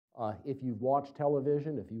If you've watched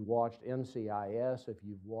television, if you've watched NCIS, if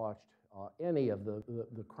you've watched any of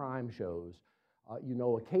the crime shows, you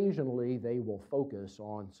know occasionally they will focus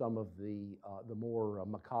on some of the more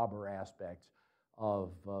macabre aspects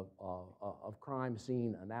of crime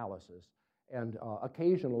scene analysis. And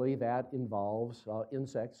occasionally that involves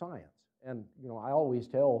insect science. And you know, I always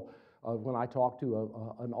tell when I talk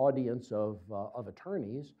to an audience of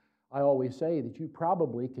attorneys, I always say that you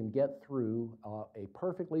probably can get through a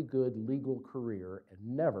perfectly good legal career and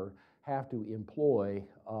never have to employ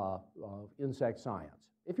insect science,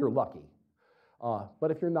 if you're lucky.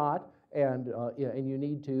 But if you're not, and you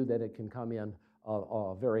need to, then it can come in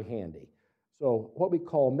very handy. So what we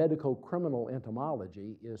call medico-criminal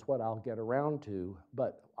entomology is what I'll get around to,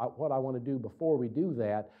 but what I want to do before we do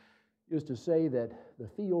that is to say that the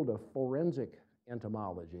field of forensic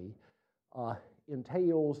entomology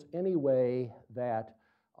entails any way that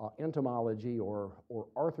entomology or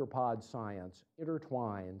arthropod science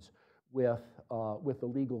intertwines with the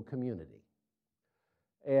legal community.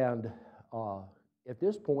 And at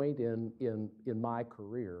this point in my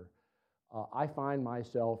career, I find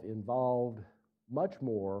myself involved much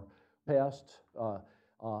more pests.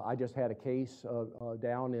 I just had a case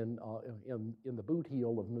down in the boot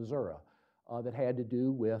heel of Missouri that had to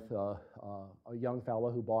do with a young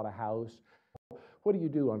fellow who bought a house. What do you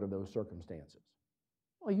do under those circumstances?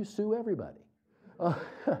 Well, you sue everybody.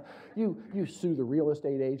 You sue the real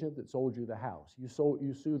estate agent that sold you the house. You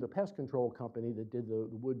sue the pest control company that did the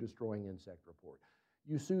wood-destroying insect report.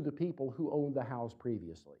 You sue the people who owned the house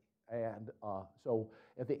previously. And so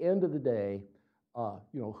at the end of the day,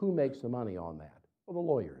 you know, who makes the money on that? Well, the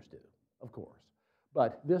lawyers do, of course.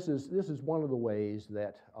 But this is one of the ways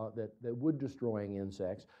that wood-destroying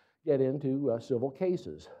insects get into civil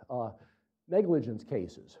cases. Negligence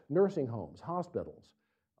cases, nursing homes, hospitals.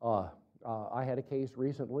 I had a case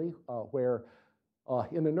recently where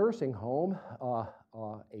in a nursing home,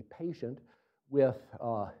 a patient with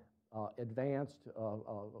advanced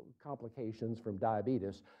complications from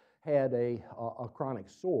diabetes had a chronic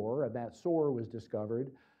sore, and that sore was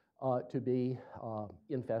discovered to be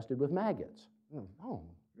infested with maggots.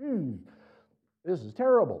 This is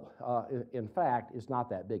terrible. In fact, it's not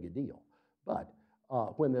that big a deal. But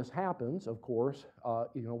when this happens, of course,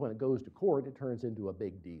 you know, when it goes to court, it turns into a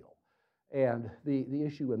big deal. And the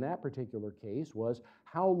issue in that particular case was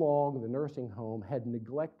how long the nursing home had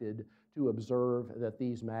neglected to observe that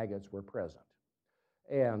these maggots were present.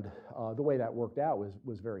 And the way that worked out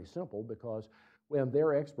was very simple, because when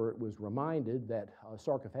their expert was reminded that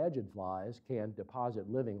sarcophagid flies can deposit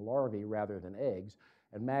living larvae rather than eggs,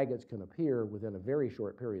 and maggots can appear within a very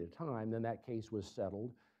short period of time, then that case was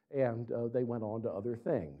settled, and they went on to other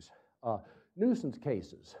things. Nuisance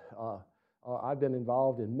cases. I've been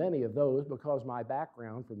involved in many of those because my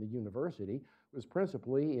background from the university was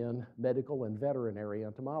principally in medical and veterinary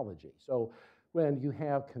entomology. So when you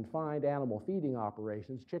have confined animal feeding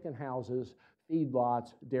operations, chicken houses,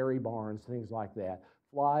 feedlots, dairy barns, things like that,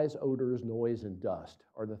 flies, odors, noise, and dust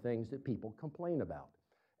are the things that people complain about.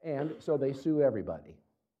 And so they sue everybody.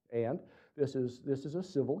 And this is a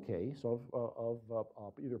civil case of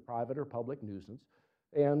either private or public nuisance.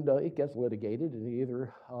 And it gets litigated in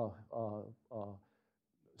either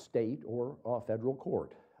state or federal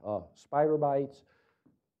court. Spider bites,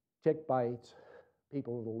 tick bites,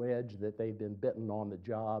 people allege that they've been bitten on the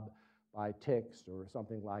job by ticks or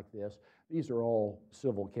something like this. These are all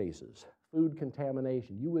civil cases. Food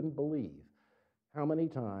contamination. You wouldn't believe how many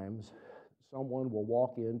times someone will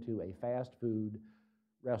walk into a fast food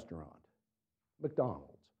restaurant,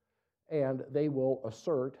 McDonald's, and they will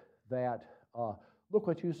assert that, look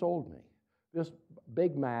what you sold me. This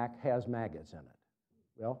Big Mac has maggots in it.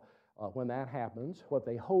 Well, when that happens, what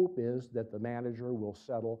they hope is that the manager will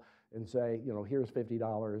settle and say, you know, here's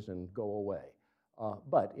 $50 and go away.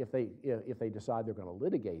 But if they decide they're going to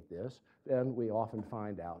litigate this, then we often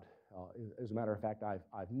find out. As a matter of fact,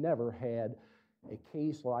 I've never had a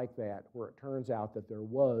case like that where it turns out that there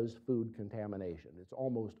was food contamination. It's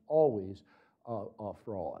almost always a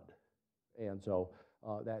fraud. And so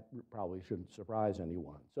that probably shouldn't surprise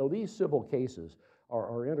anyone. So these civil cases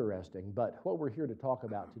are interesting, but what we're here to talk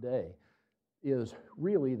about today is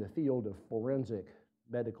really the field of forensic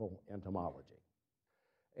medical entomology.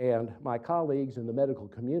 And my colleagues in the medical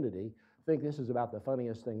community think this is about the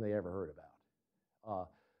funniest thing they ever heard about.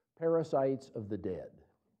 Parasites of the dead.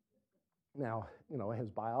 Now, you know, as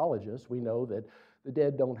biologists, we know that the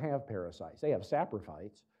dead don't have parasites. They have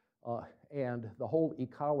saprophytes, and the whole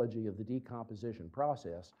ecology of the decomposition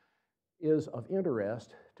process is of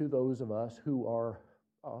interest to those of us who are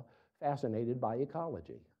fascinated by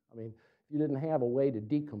ecology. I mean, if If you didn't have a way to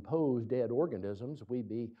decompose dead organisms, we'd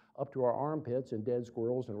be up to our armpits in dead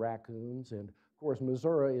squirrels and raccoons. And of course,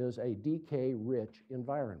 Missouri is a decay-rich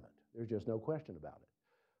environment. There's just no question about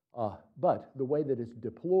it. But the way that it's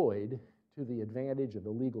deployed to the advantage of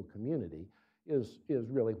the legal community is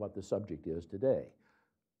really what the subject is today.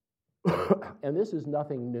 And this is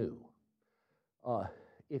nothing new.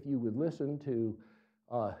 If you would listen to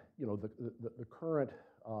the current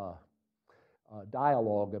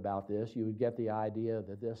dialogue about this, you would get the idea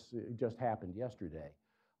that this just happened yesterday.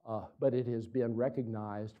 But it has been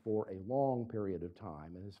recognized for a long period of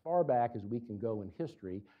time. And as far back as we can go in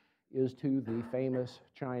history is to the famous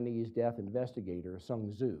Chinese death investigator,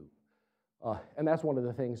 Sun Tzu. And that's one of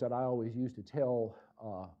the things that I always used to tell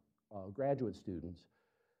graduate students,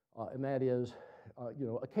 and that is,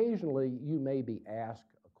 occasionally you may be asked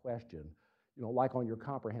a question, like on your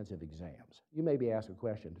comprehensive exams. You may be asked a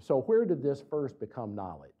question, so where did this first become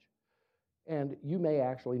knowledge? And you may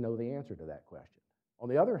actually know the answer to that question. On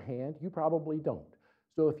the other hand, you probably don't.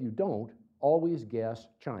 So if you don't, always guess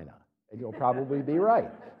China, and you'll probably be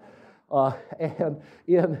right. And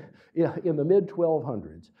in the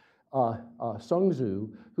mid-1200s, Sun Tzu,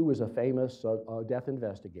 who was a famous death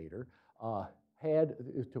investigator, had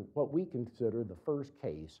to what we consider the first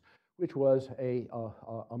case, which was a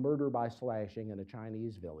murder by slashing in a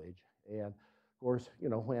Chinese village. And of course,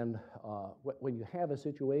 when you have a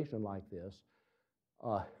situation like this,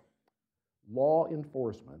 law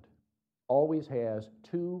enforcement always has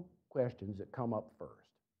two questions that come up first.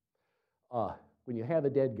 When you have a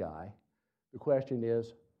dead guy, the question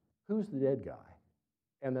is, who's the dead guy?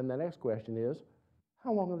 And then the next question is,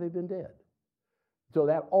 how long have they been dead? So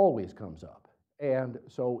that always comes up. And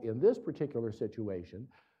so in this particular situation,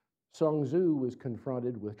 Sun Tzu was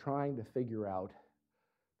confronted with trying to figure out,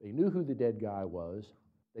 they knew who the dead guy was.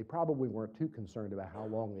 They probably weren't too concerned about how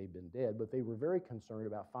long they'd been dead, but they were very concerned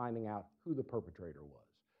about finding out who the perpetrator was.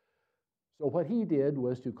 So what he did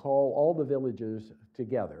was to call all the villages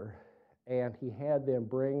together, and he had them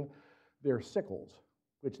bring their sickles,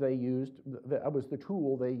 which they used, that was the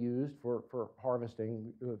tool they used for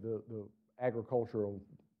harvesting the agricultural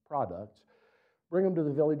products, bring them to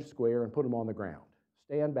the village square and put them on the ground.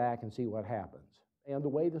 Stand back and see what happens. And the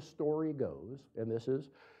way the story goes, and this is,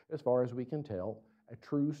 as far as we can tell, a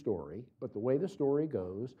true story, but the way the story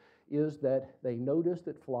goes is that they noticed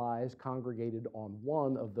that flies congregated on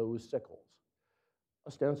one of those sickles.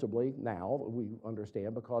 Ostensibly, now, we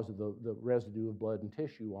understand because of the residue of blood and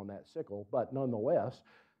tissue on that sickle, but nonetheless,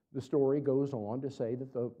 the story goes on to say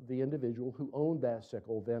that the individual who owned that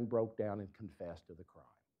sickle then broke down and confessed to the crime.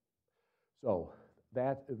 So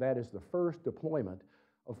that is the first deployment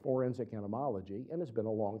of forensic entomology, and it's been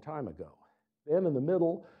a long time ago. Then in the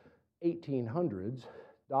middle 1800s,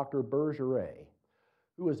 Dr. Bergeret,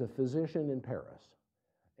 who was a physician in Paris,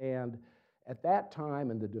 and at that time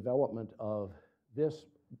in the development of this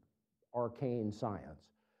arcane science,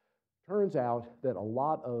 turns out that a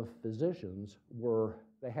lot of physicians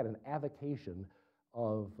they had an avocation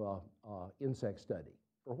of insect study.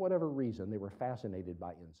 For whatever reason, they were fascinated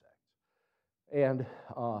by insects. And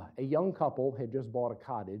a young couple had just bought a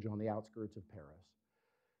cottage on the outskirts of Paris,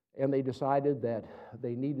 and they decided that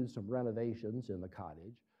they needed some renovations in the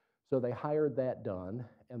cottage, so they hired that done,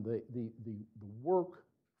 and the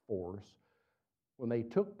workforce, when they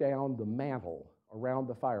took down the mantle around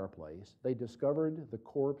the fireplace, they discovered the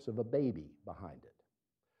corpse of a baby behind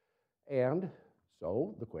it. And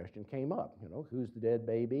so the question came up, who's the dead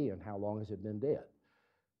baby and how long has it been dead?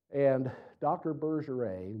 And Dr.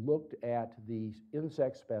 Bergeret looked at the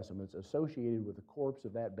insect specimens associated with the corpse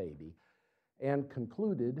of that baby and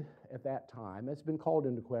concluded at that time, it's been called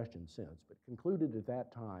into question since, but concluded at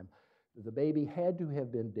that time that the baby had to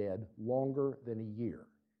have been dead longer than a year.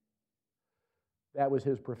 That was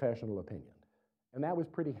his professional opinion. And that was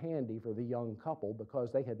pretty handy for the young couple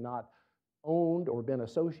because they had not owned or been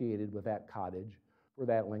associated with that cottage for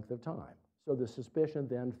that length of time. So the suspicion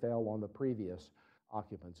then fell on the previous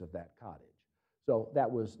occupants of that cottage. So that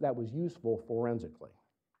was useful forensically.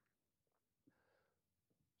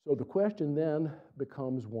 So the question then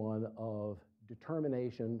becomes one of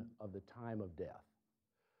determination of the time of death.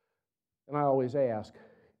 And I always ask,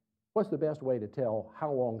 what's the best way to tell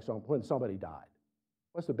how long when somebody died?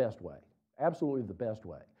 What's the best way? Absolutely the best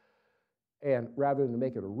way. And rather than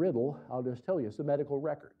make it a riddle, I'll just tell you, it's the medical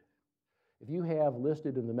record. If you have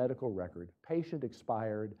listed in the medical record, patient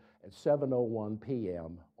expired at 7:01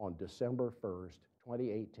 p.m. on December 1st,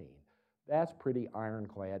 2018, that's pretty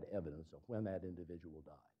ironclad evidence of when that individual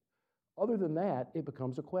died. Other than that, it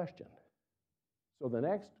becomes a question. So the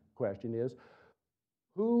next question is,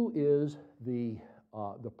 who is the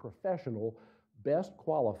the professional best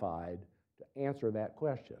qualified to answer that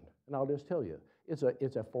question. And I'll just tell you, it's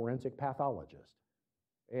a forensic pathologist.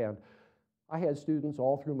 And I had students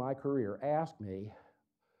all through my career ask me,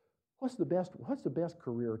 what's the best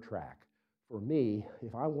career track for me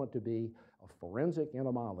if I want to be a forensic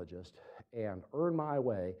entomologist and earn my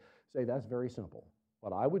way? Say, that's very simple.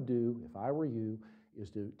 What I would do if I were you is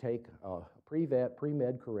to take a pre-vet,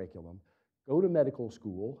 pre-med curriculum, go to medical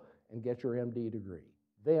school and get your MD degree.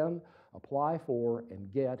 Then apply for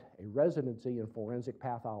and get a residency in forensic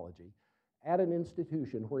pathology at an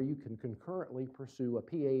institution where you can concurrently pursue a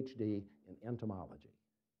PhD in entomology.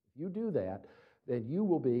 If you do that, then you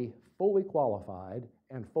will be fully qualified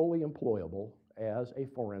and fully employable as a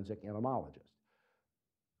forensic entomologist.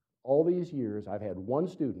 All these years, I've had one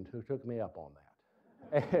student who took me up on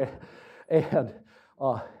that.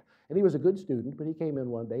 and he was a good student, but he came in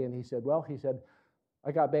one day and he said, well, he said,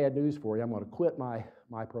 I got bad news for you. I'm going to quit my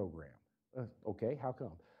program. Okay, how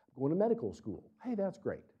come? I'm going to medical school. Hey, that's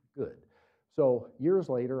great. Good. So years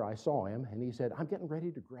later, I saw him, and he said, I'm getting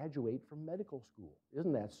ready to graduate from medical school.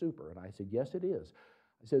 Isn't that super? And I said, yes, it is.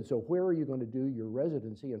 I said, so where are you going to do your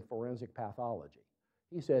residency in forensic pathology?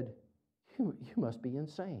 He said, you must be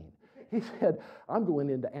insane. He said, I'm going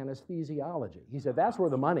into anesthesiology. He said, that's where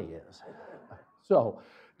the money is. So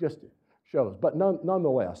just shows. But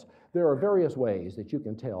nonetheless, there are various ways that you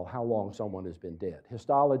can tell how long someone has been dead.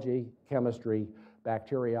 Histology, chemistry,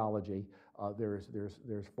 bacteriology,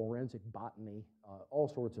 there's forensic botany, all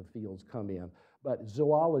sorts of fields come in. But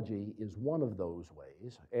zoology is one of those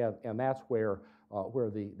ways, and that's where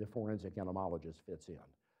the forensic entomologist fits in.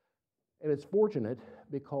 And it's fortunate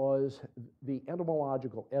because the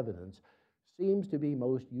entomological evidence seems to be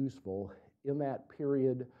most useful in that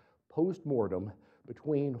period post-mortem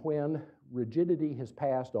between when rigidity has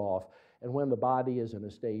passed off and when the body is in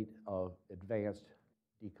a state of advanced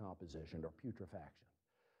decomposition or putrefaction.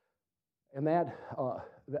 And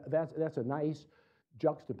that's a nice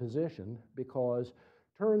juxtaposition because it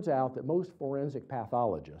turns out that most forensic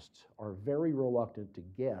pathologists are very reluctant to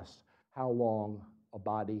guess how long a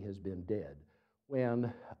body has been dead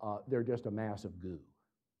when they're just a mass of goo.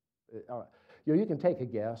 You can take a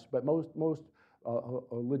guess, but most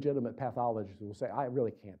legitimate pathologists will say, I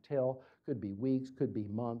really can't tell. Could be weeks, could be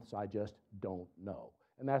months, I just don't know.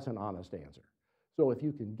 And that's an honest answer. So if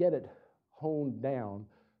you can get it honed down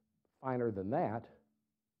finer than that,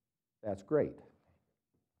 that's great.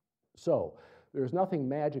 So there's nothing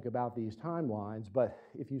magic about these timelines, but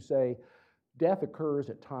if you say death occurs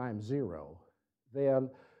at time 0, then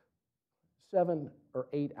 7 or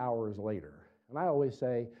 8 hours later, and I always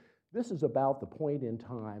say this is about the point in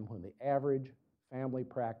time when the average family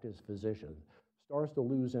practice physician starts to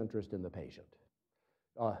lose interest in the patient.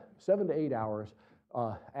 7 to 8 hours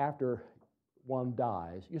after one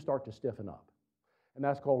dies, you start to stiffen up. And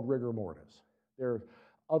that's called rigor mortis. There are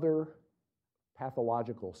other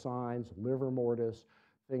pathological signs, liver mortis,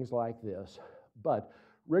 things like this, but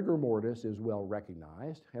rigor mortis is well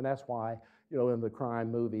recognized, and that's why, in the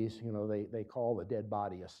crime movies, they call the dead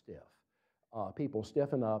body a stiff. People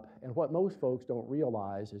stiffen up, and what most folks don't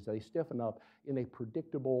realize is they stiffen up in a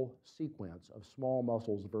predictable sequence of small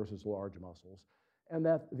muscles versus large muscles, and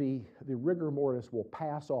that the rigor mortis will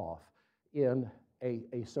pass off in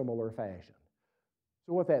a similar fashion.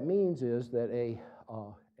 So what that means is that a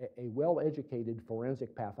well-educated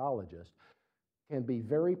forensic pathologist can be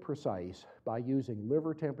very precise by using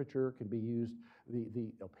liver temperature, can be used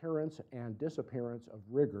the appearance and disappearance of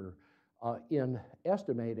rigor in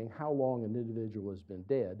estimating how long an individual has been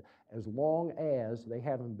dead, as long as they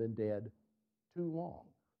haven't been dead too long,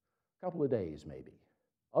 a couple of days maybe.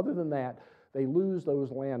 Other than that, they lose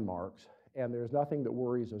those landmarks, and there's nothing that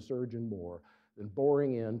worries a surgeon more than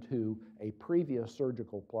boring into a previous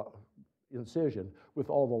surgical incision with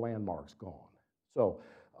all the landmarks gone. So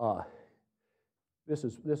this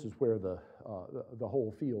is where the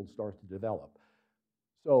whole field starts to develop.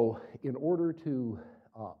 So in order to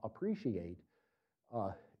appreciate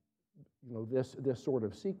this sort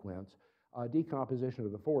of sequence, decomposition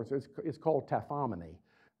of the force, it's called taphomony,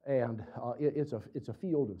 and it's a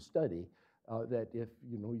field of study that if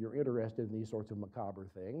you're interested in these sorts of macabre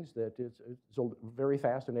things, that it's a very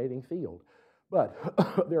fascinating field. But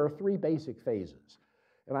there are 3 basic phases,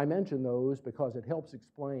 and I mention those because it helps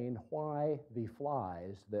explain why the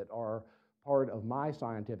flies that are part of my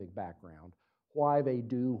scientific background, why they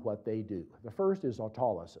do what they do. The first is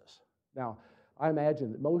autolysis. Now, I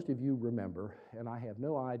imagine that most of you remember, and I have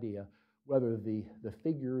no idea whether the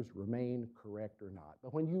figures remain correct or not,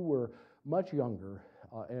 but when you were much younger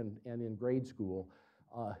and in grade school,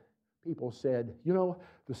 people said, you know,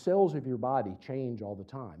 the cells of your body change all the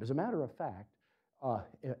time. As a matter of fact,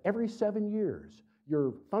 every 7 years,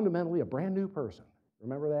 you're fundamentally a brand new person.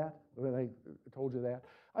 Remember that, when they told you that?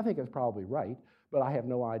 I think that's probably right, but I have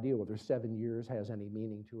no idea whether 7 years has any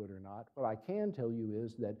meaning to it or not. What I can tell you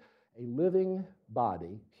is that a living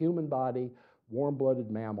body, human body, warm-blooded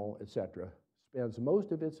mammal, etc., spends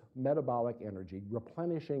most of its metabolic energy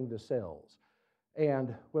replenishing the cells.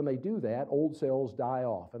 And when they do that, old cells die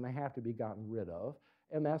off, and they have to be gotten rid of,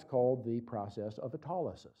 and that's called the process of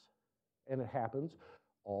autolysis. And it happens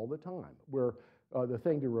all the time. The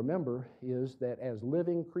thing to remember is that as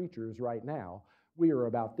living creatures right now, we are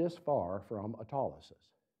about this far from autolysis.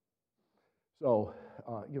 So,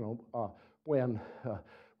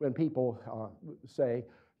 when people say,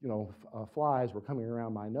 flies were coming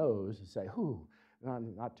around my nose, and say, "Whew,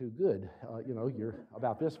 not too good. You're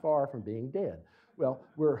about this far from being dead." Well,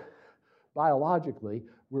 biologically,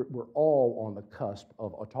 we're all on the cusp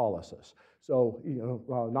of autolysis. So,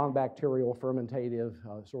 non-bacterial, fermentative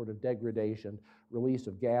sort of degradation, release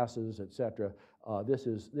of gases, etc. This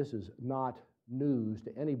is not news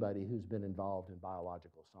to anybody who's been involved in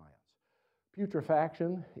biological science.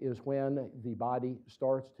 Putrefaction is when the body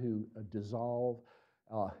starts to dissolve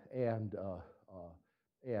and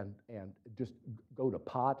just go to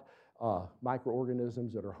pot.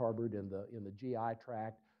 Microorganisms that are harbored in the GI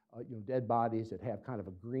tract, dead bodies that have kind of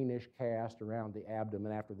a greenish cast around the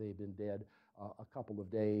abdomen after they've been dead a couple of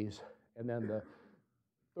days. And then the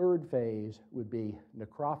third phase would be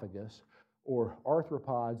necrophagus, or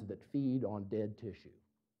arthropods that feed on dead tissue.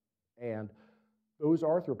 And those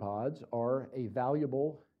arthropods are a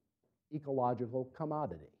valuable ecological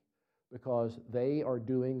commodity because they are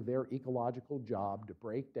doing their ecological job to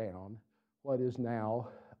break down what is now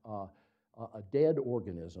a dead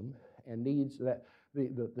organism, and needs that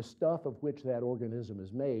the stuff of which that organism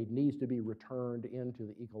is made needs to be returned into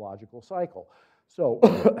the ecological cycle. So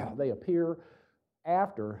they appear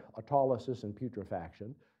after autolysis and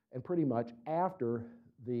putrefaction, and pretty much after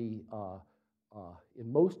in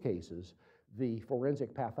most cases, the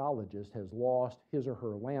forensic pathologist has lost his or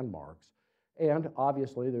her landmarks. And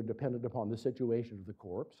obviously, they're dependent upon the situation of the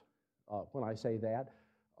corpse. When I say that,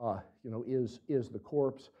 is the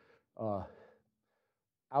corpse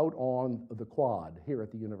out on the quad here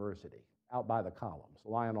at the university, out by the columns,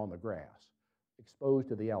 lying on the grass, exposed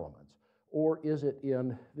to the elements? Or is it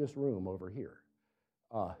in this room over here?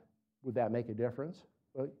 Would that make a difference?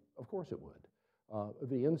 Well, of course it would.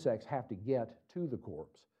 The insects have to get to the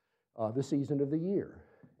corpse the season of the year.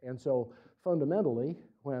 And so fundamentally,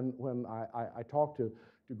 when I talk to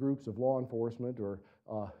groups of law enforcement or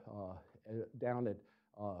down at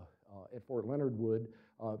Fort Leonard Wood,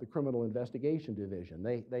 the Criminal Investigation Division,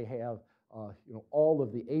 they have all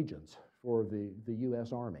of the agents for the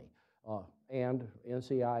U.S. Army and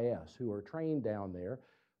NCIS who are trained down there.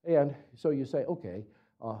 And so you say, okay,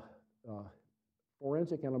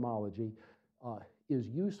 forensic entomology is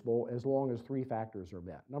useful as long as three factors are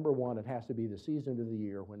met. Number one, it has to be the season of the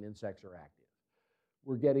year when insects are active.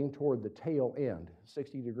 We're getting toward the tail end.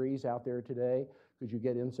 60 degrees out there today. Could you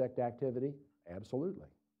get insect activity? Absolutely.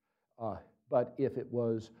 But if it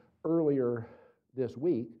was earlier this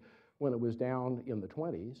week, when it was down in the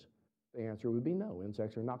 20s, the answer would be no.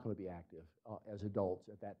 Insects are not going to be active as adults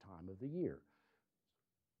at that time of the year.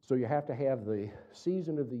 So you have to have the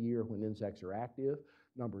season of the year when insects are active.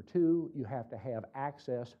 Number two, you have to have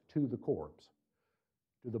access to the corpse,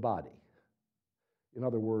 to the body. In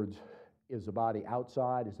other words, is the body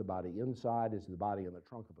outside? Is the body inside? Is the body in the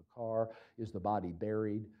trunk of a car? Is the body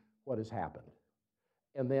buried? What has happened?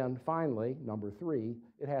 And then finally, number three,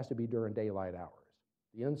 it has to be during daylight hours.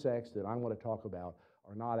 The insects that I want to talk about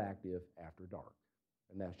are not active after dark.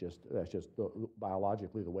 And that's just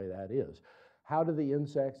biologically the way that is. How do the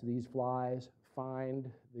insects, these flies,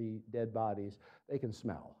 find the dead bodies? They can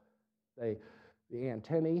smell. The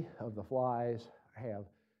antennae of the flies have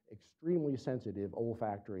extremely sensitive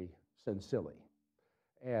olfactory sensillae,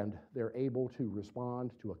 and they're able to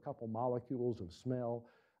respond to a couple molecules of smell.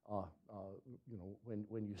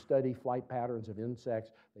 When you study flight patterns of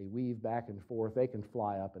insects, they weave back and forth. They can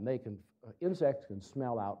fly up, and insects can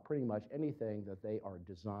smell out pretty much anything that they are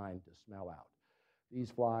designed to smell out. These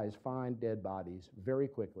flies find dead bodies very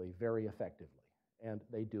quickly, very effectively, and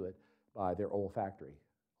they do it by their olfactory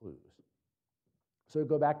clues. So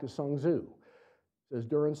go back to Sun Tzu. It says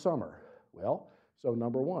during summer. Well, so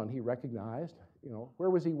number one, he recognized, where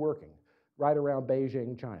was he working? Right around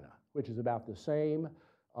Beijing, China, which is about the same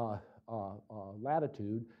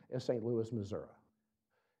latitude as St. Louis, Missouri.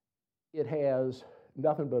 It has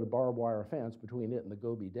nothing but a barbed wire fence between it and the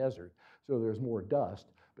Gobi Desert, so there's more dust.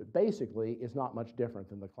 But basically, it's not much different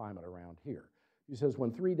than the climate around here. He says,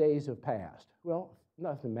 when 3 days have passed, well,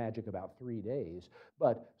 nothing magic about 3 days,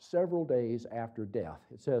 but several days after death,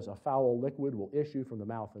 it says a foul liquid will issue from the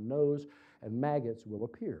mouth and nose, and maggots will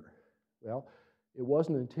appear. Well, it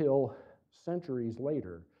wasn't until centuries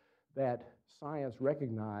later that science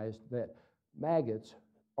recognized that maggots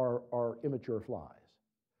are immature flies,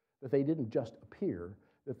 that they didn't just appear,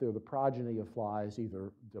 that they're the progeny of flies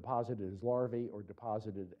either deposited as larvae or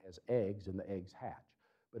deposited as eggs, and the eggs hatch.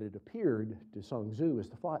 But it appeared to Sun Tzu as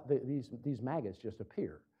these maggots just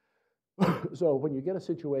appear. So when you get a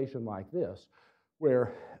situation like this,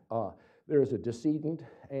 where there is a decedent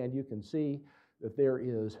and you can see that there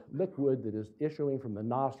is liquid that is issuing from the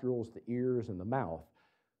nostrils, the ears, and the mouth,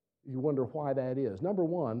 you wonder why that is. Number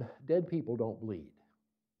one, dead people don't bleed.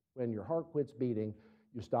 When your heart quits beating,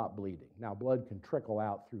 you stop bleeding. Now, blood can trickle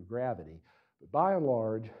out through gravity, but by and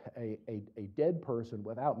large, a dead person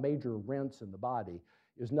without major rents in the body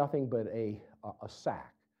is nothing but a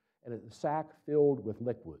sac, and a sac filled with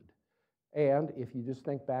liquid. And if you just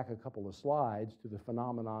think back a couple of slides to the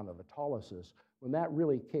phenomenon of autolysis, when that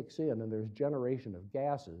really kicks in and there's generation of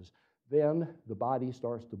gases, then the body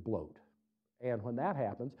starts to bloat. And when that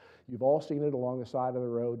happens, you've all seen it along the side of the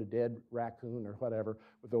road, a dead raccoon or whatever,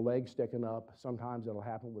 with their legs sticking up. Sometimes it'll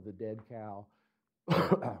happen with a dead cow.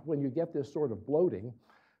 When you get this sort of bloating,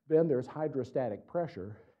 then there's hydrostatic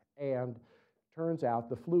pressure, and turns out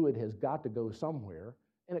the fluid has got to go somewhere,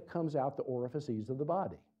 and it comes out the orifices of the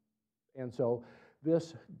body. And so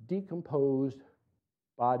this decomposed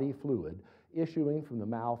body fluid issuing from the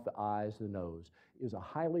mouth, the eyes, the nose is a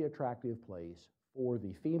highly attractive place for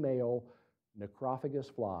the female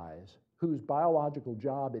necrophagous flies, whose biological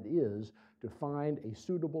job it is to find a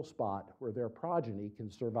suitable spot where their progeny can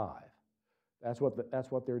survive. That's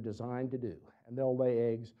what they're designed to do. And they'll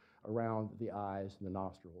lay eggs around the eyes and the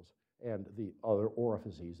nostrils and the other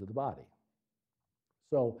orifices of the body.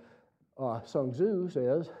 So Sun Tzu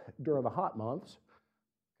says during the hot months,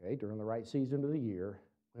 okay, during the right season of the year,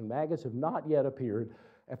 when maggots have not yet appeared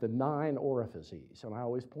at the 9 orifices, and I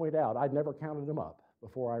always point out, I'd never counted them up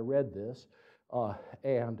before I read this,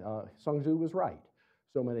 and Sun Tzu was right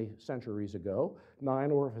so many centuries ago,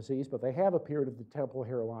 9 orifices, but they have appeared at the temple,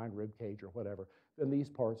 hairline, rib cage, or whatever, then these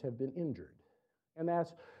parts have been injured. And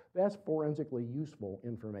that's forensically useful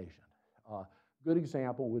information. Good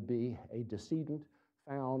example would be a decedent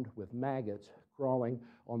found with maggots crawling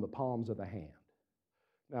on the palms of the hand.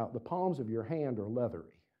 Now, the palms of your hand are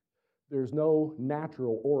leathery. There's no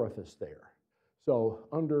natural orifice there. So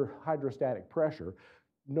under hydrostatic pressure,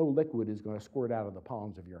 no liquid is going to squirt out of the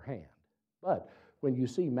palms of your hand. But when you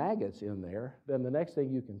see maggots in there, then the next thing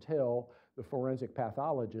you can tell the forensic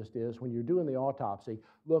pathologist is when you're doing the autopsy,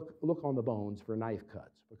 look on the bones for knife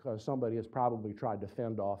cuts, because somebody has probably tried to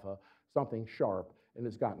fend off something sharp and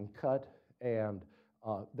it's gotten cut, and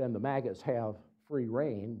then the maggots have free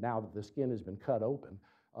reign now that the skin has been cut open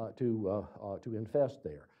to infest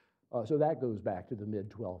there. So that goes back to the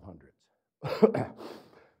mid-1200s.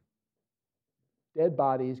 Dead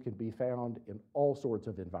bodies can be found in all sorts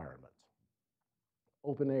of environments.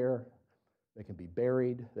 Open air, they can be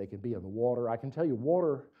buried, they can be in the water. I can tell you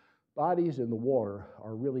bodies in the water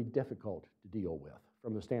are really difficult to deal with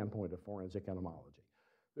from the standpoint of forensic entomology.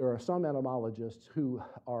 There are some entomologists who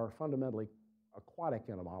are fundamentally aquatic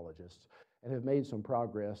entomologists and have made some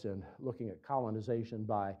progress in looking at colonization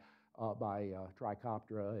by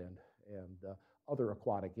Trichoptera and other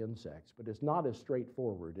aquatic insects, but it's not as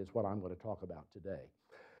straightforward as what I'm going to talk about today.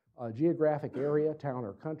 Geographic area, town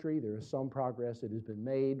or country, there is some progress that has been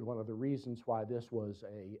made. One of the reasons why this was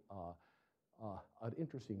an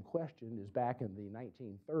interesting question is back in the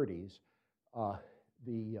 1930s,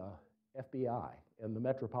 the FBI and the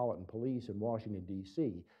Metropolitan Police in Washington,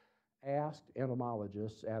 D.C. asked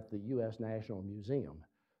entomologists at the U.S. National Museum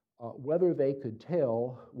whether they could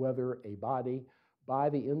tell whether a body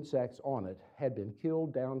by the insects on it had been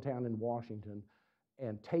killed downtown in Washington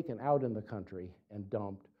and taken out in the country and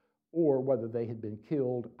dumped, or whether they had been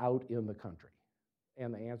killed out in the country.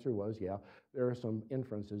 And the answer was, yeah, there are some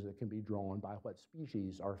inferences that can be drawn by what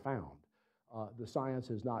species are found. The science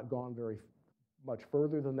has not gone very much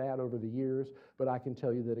further than that over the years, but I can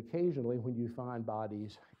tell you that occasionally when you find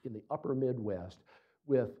bodies in the upper Midwest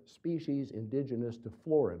with species indigenous to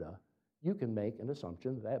Florida, you can make an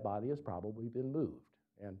assumption that that body has probably been moved.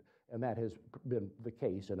 And that has been the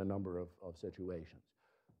case in a number of situations.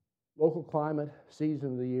 Local climate,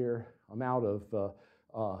 season of the year, amount of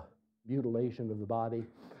mutilation of the body.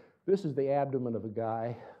 This is the abdomen of a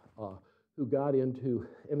guy who got into,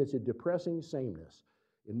 and it's a depressing sameness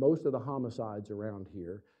in most of the homicides around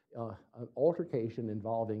here, an altercation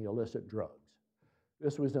involving illicit drugs.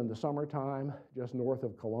 This was in the summertime, just north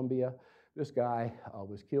of Columbia. This guy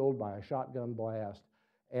was killed by a shotgun blast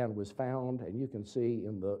and was found, and you can see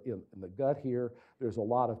in the gut here, there's a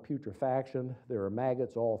lot of putrefaction. There are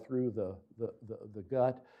maggots all through the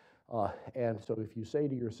gut. And so if you say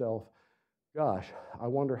to yourself, gosh, I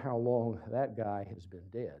wonder how long that guy has been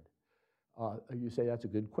dead, you say that's a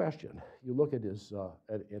good question. You look at his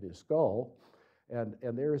skull, and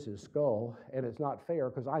there's his skull, and it's not fair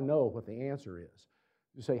because I know what the answer is.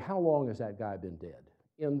 You say, how long has that guy been dead?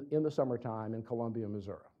 In the summertime in Columbia,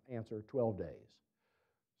 Missouri. Answer, 12 days.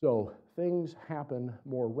 So things happen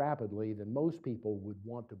more rapidly than most people would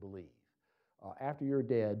want to believe. After you're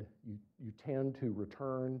dead, you tend to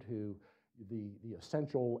return to the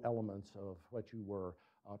essential elements of what you were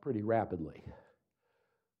pretty rapidly.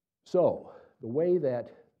 So the way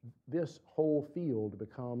that this whole field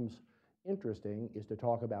becomes interesting is to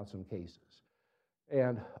talk about some cases.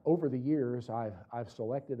 And over the years, I've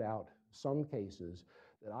selected out some cases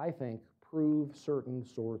that I think prove certain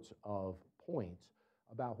sorts of points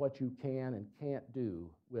about what you can and can't do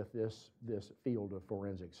with this field of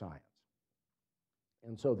forensic science.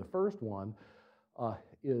 And so the first one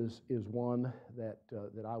is one that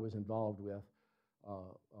I was involved with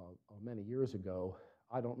many years ago.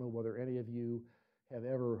 I don't know whether any of you have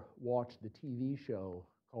ever watched the TV show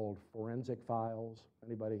called Forensic Files.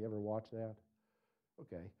 Anybody ever watched that?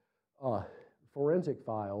 Okay. Forensic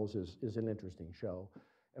Files is an interesting show,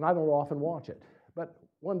 and I don't often watch it. But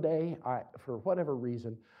one day, for whatever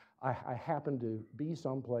reason, I happened to be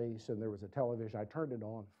someplace, and there was a television. I turned it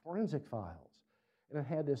on, Forensic Files, and it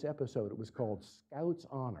had this episode. It was called Scout's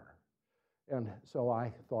Honor. And so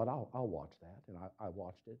I thought, I'll watch that, and I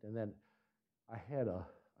watched it, and then I had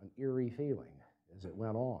an eerie feeling as it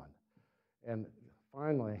went on. And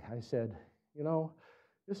finally, I said, you know,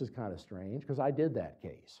 this is kind of strange, because I did that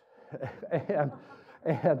case.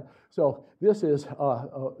 and so this is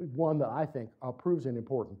one that I think proves an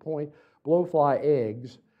important point. Blowfly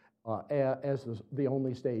eggs as the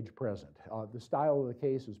only stage present. The style of the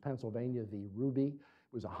case is Pennsylvania v. Ruby.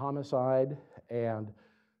 It was a homicide, and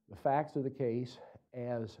the facts of the case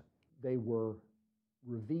as they were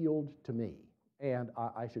revealed to me. And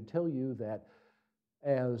I should tell you that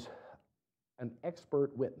as an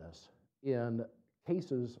expert witness in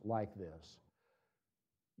cases like this,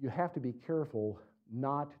 you have to be careful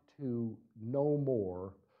not to know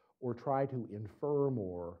more or try to infer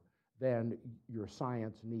more than your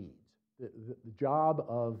science needs. The job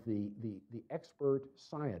of the expert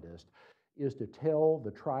scientist is to tell the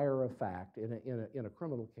trier of fact in a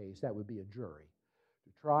criminal case, that would be a jury,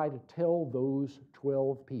 to try to tell those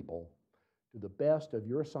 12 people to the best of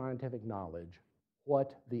your scientific knowledge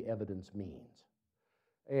what the evidence means.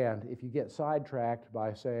 And if you get sidetracked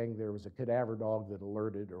by saying there was a cadaver dog that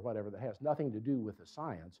alerted or whatever that has nothing to do with the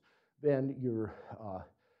science, then you're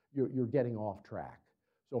getting off track.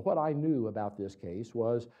 So what I knew about this case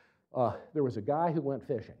was there was a guy who went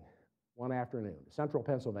fishing one afternoon, central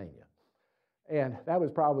Pennsylvania. And that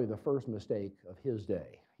was probably the first mistake of his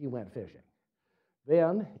day. He went fishing.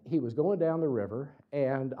 Then he was going down the river,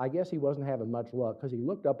 and I guess he wasn't having much luck because he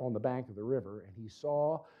looked up on the bank of the river and he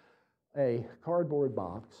saw a cardboard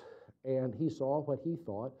box, and he saw what he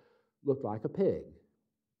thought looked like a pig.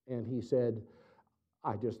 And he said,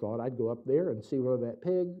 I just thought I'd go up there and see whether that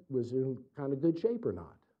pig was in kind of good shape or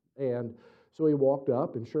not. And so he walked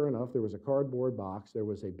up, and sure enough, there was a cardboard box. There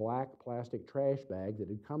was a black plastic trash bag that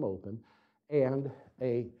had come open, and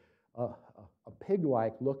a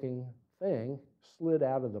pig-like looking thing slid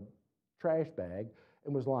out of the trash bag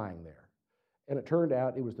and was lying there. And it turned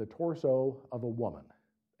out it was the torso of a woman.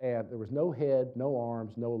 And there was no head, no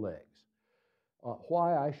arms, no legs.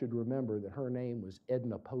 Why I should remember that her name was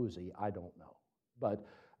Edna Posey, I don't know. But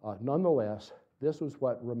nonetheless, this was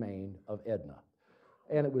what remained of Edna.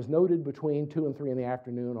 And it was noted between 2 and 3 in the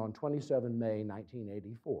afternoon on 27 May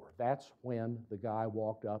 1984. That's when the guy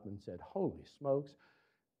walked up and said, holy smokes,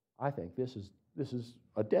 I think this is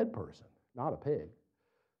a dead person, not a pig.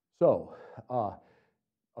 So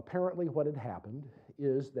apparently what had happened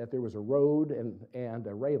is that there was a road and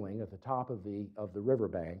a railing at the top of the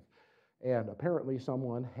riverbank, and apparently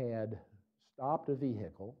someone had stopped a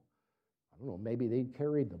vehicle. I don't know, maybe they'd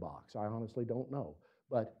carried the box. I honestly don't know.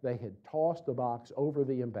 But they had tossed the box over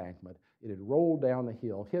the embankment. It had rolled down the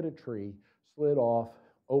hill, hit a tree, slid off,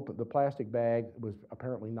 opened. The plastic bag was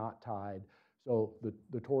apparently not tied, so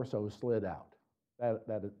the torso slid out.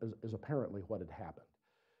 That is apparently what had happened.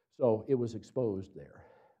 So it was exposed there.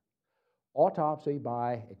 Autopsy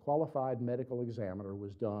by a qualified medical examiner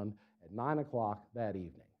was done at 9 o'clock that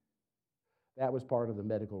evening. That was part of the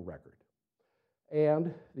medical record.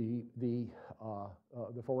 And the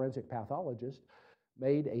forensic pathologist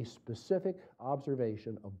made a specific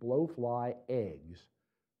observation of blowfly eggs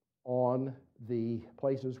on the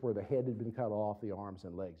places where the head had been cut off, the arms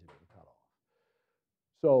and legs had been cut off.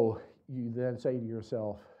 So you then say to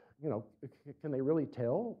yourself, you know, can they really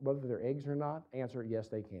tell whether they're eggs or not? Answer, yes,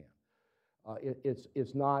 they can.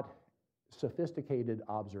 It's not sophisticated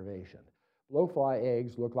observation. Blowfly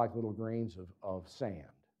eggs look like little grains of sand,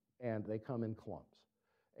 and they come in clumps.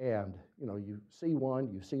 And, you know, you see one,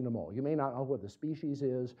 you've seen them all. You may not know what the species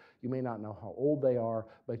is, you may not know how old they are,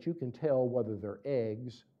 but you can tell whether they're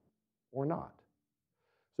eggs or not.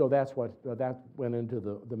 So that's what, that went into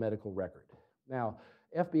the medical record. Now,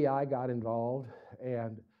 FBI got involved,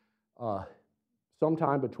 and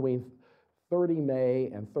sometime between 30 May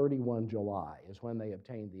and 31 July is when they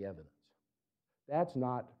obtained the evidence. That's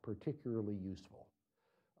not particularly useful.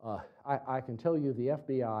 I can tell you the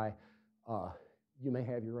FBI, you may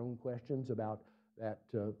have your own questions about that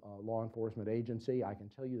law enforcement agency. I can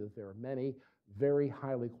tell you that there are many very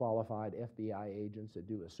highly qualified FBI agents that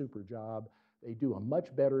do a super job. They do a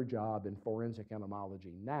much better job in forensic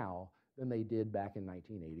entomology now than they did back in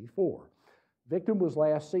 1984. Victim was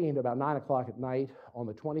last seen about 9 o'clock at night on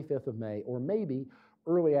the 25th of May, or maybe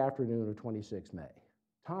early afternoon of 26 May.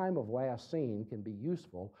 Time of last seen can be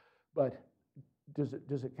useful, but does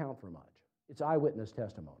it count for much? It's eyewitness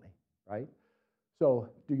testimony, right? So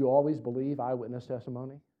do you always believe eyewitness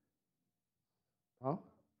testimony? Huh?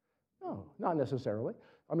 No, not necessarily.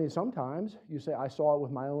 I mean, sometimes you say, I saw it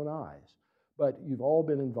with my own eyes, but you've all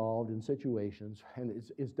been involved in situations, and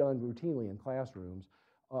it's done routinely in classrooms,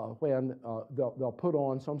 when they'll put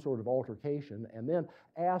on some sort of altercation and then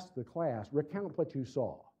ask the class, recount what you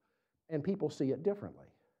saw, and people see it differently.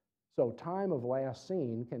 So time of last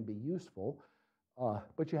seen can be useful,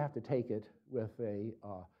 but you have to take it with a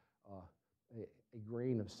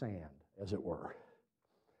grain of sand, as it were.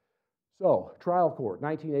 So, trial court,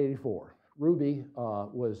 1984. Ruby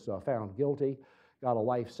was found guilty, got a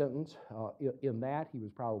life sentence. In that, he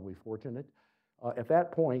was probably fortunate. At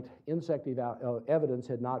that point, insect evidence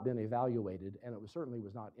had not been evaluated, and it certainly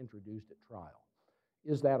was not introduced at trial.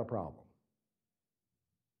 Is that a problem?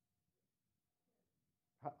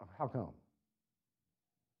 How come?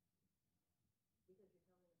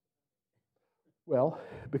 Well,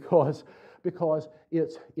 because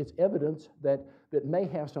it's evidence that may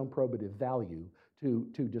have some probative value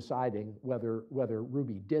to deciding whether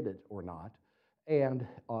Ruby did it or not. And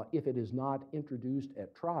if it is not introduced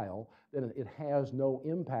at trial, then it has no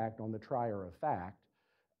impact on the trier of fact.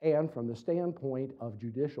 And from the standpoint of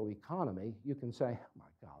judicial economy, you can say, oh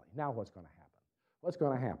my golly, now what's going to happen? What's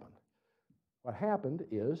going to happen? What happened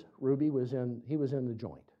is Ruby was in the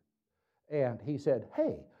joint. And he said,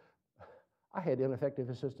 hey, I had ineffective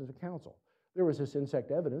assistance of counsel. There was this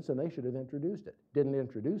insect evidence, and they should have introduced it. Didn't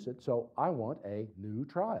introduce it, so I want a new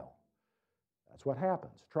trial. That's what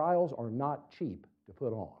happens. Trials are not cheap to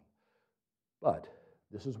put on. But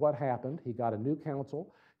this is what happened. He got a new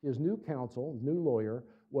counsel. His new counsel, new lawyer,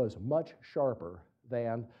 was much sharper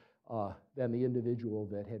than the individual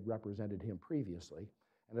that had represented him previously.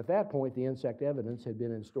 And at that point, the insect evidence had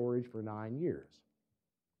been in storage for 9 years.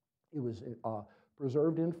 It was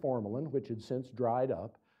preserved in formalin, which had since dried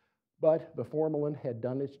up, but the formalin had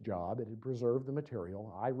done its job. It had preserved the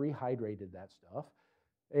material. I rehydrated that stuff,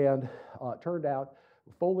 and it turned out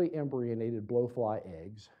fully embryonated blowfly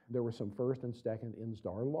eggs. There were some first and second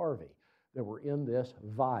instar larvae that were in this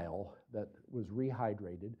vial that was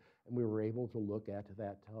rehydrated, and we were able to look at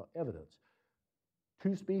that evidence.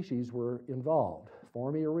 2 species were involved,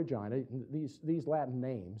 Formia regina. These Latin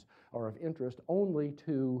names are of interest only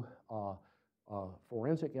to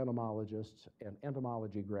forensic entomologists and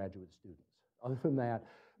entomology graduate students. Other than that,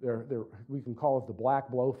 we can call it the black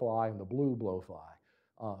blowfly and the blue blowfly.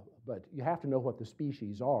 But you have to know what the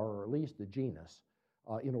species are, or at least the genus,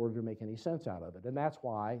 in order to make any sense out of it. And that's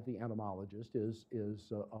why the entomologist is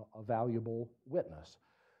a valuable witness.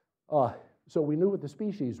 So we knew what the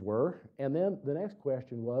species were, and then the next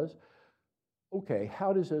question was, okay,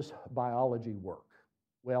 how does this biology work?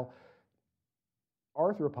 Well,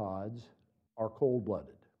 arthropods are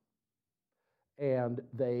cold-blooded, and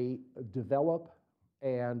they develop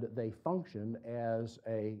and they function as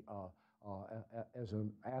an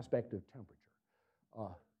aspect of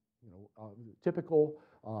temperature. Typical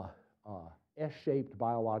S-shaped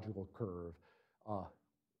biological curve,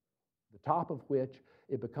 the top of which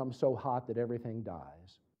it becomes so hot that everything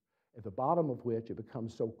dies, at the bottom of which it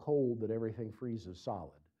becomes so cold that everything freezes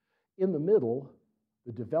solid. In the middle,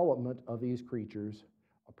 the development of these creatures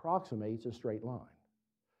approximates a straight line.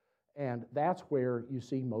 And that's where you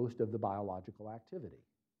see most of the biological activity.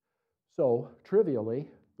 So, trivially,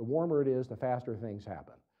 the warmer it is, the faster things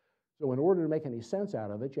happen. So in order to make any sense out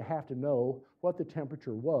of it, you have to know what the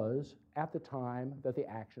temperature was at the time that the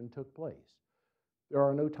action took place. There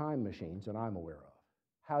are no time machines that I'm aware of.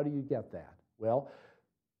 How do you get that? Well,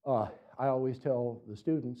 I always tell the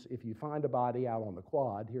students, if you find a body out on the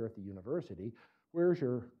quad here at the university, where's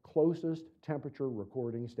your closest temperature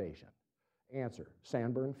recording station? Answer,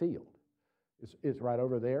 Sanborn Field. It's right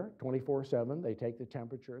over there, 24/7. They take the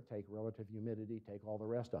temperature, take relative humidity, take all the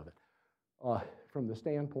rest of it. From the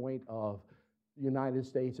standpoint of the United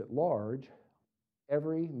States at large,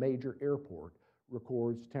 every major airport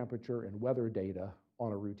records temperature and weather data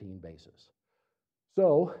on a routine basis.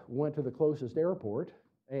 So went to the closest airport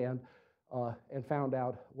and found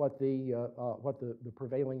out what the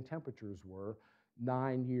prevailing temperatures were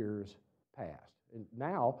 9 years past. And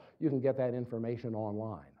now you can get that information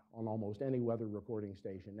online on almost any weather recording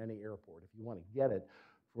station, any airport. If you want to get it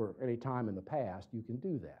for any time in the past, you can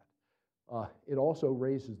do that. It also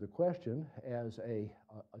raises the question, as a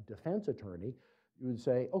defense attorney, you would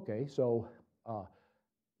say, okay, so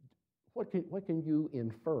what can you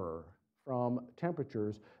infer from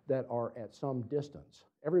temperatures that are at some distance?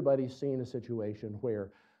 Everybody's seen a situation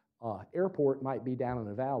where airport might be down in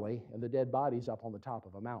a valley and the dead body's up on the top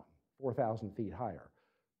of a mountain, 4,000 feet higher.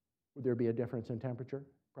 Would there be a difference in temperature?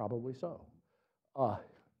 Probably so.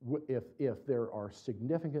 If there are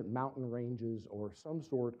significant mountain ranges or some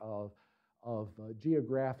sort of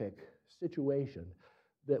geographic situation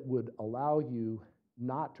that would allow you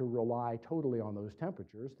not to rely totally on those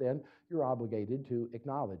temperatures, then you're obligated to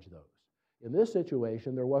acknowledge those. In this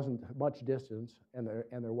situation, there wasn't much distance and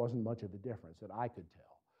there wasn't much of a difference that I could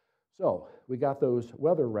tell. So we got those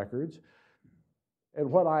weather records, and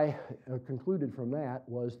what I concluded from that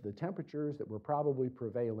was the temperatures that were probably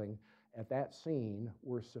prevailing at that scene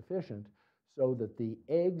were sufficient so that the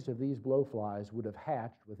eggs of these blowflies would have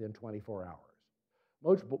hatched within 24 hours.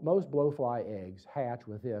 Most blowfly eggs hatch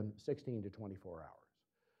within 16 to 24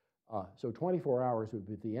 hours. So 24 hours would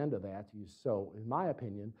be the end of that. So in my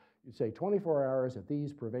opinion, you'd say 24 hours at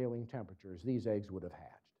these prevailing temperatures, these eggs would have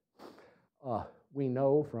hatched. We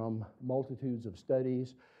know from multitudes of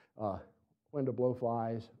studies when do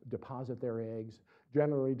blowflies deposit their eggs,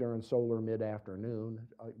 generally during solar mid-afternoon,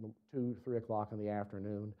 2, 3 o'clock in the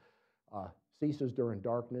afternoon. Ceases during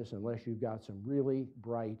darkness unless you've got some really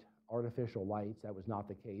bright artificial lights. That was not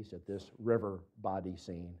the case at this river body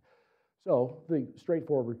scene. So the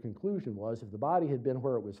straightforward conclusion was if the body had been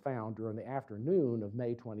where it was found during the afternoon of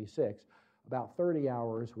May 26, about 30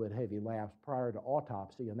 hours would have elapsed prior to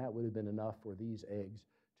autopsy, and that would have been enough for these eggs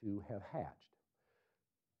to have hatched.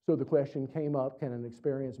 So the question came up, can an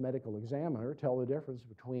experienced medical examiner tell the difference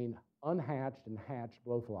between unhatched and hatched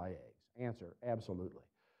blowfly eggs? Answer, absolutely.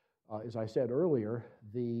 As I said earlier,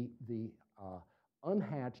 the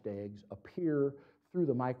unhatched eggs appear through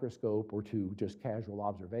the microscope or to just casual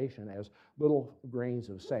observation as little grains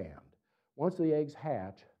of sand. Once the eggs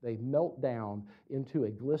hatch, they melt down into a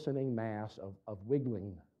glistening mass of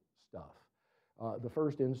wiggling stuff. The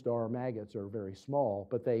first instar maggots are very small,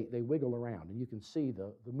 but they wiggle around, and you can see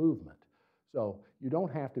the movement. So you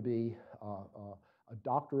don't have to be a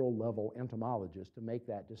doctoral level entomologist to make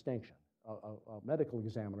that distinction. A medical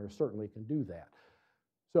examiner certainly can do that.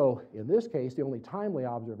 So in this case, the only timely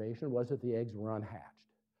observation was that the eggs were unhatched.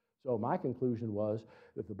 So my conclusion was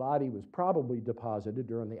that the body was probably deposited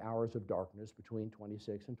during the hours of darkness between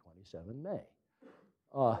 26 and 27 May.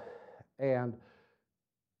 And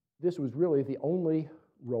this was really the only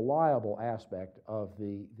reliable aspect of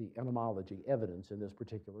the entomology evidence in this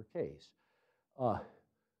particular case.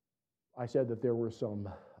 I said that there were some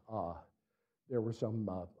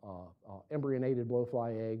embryonated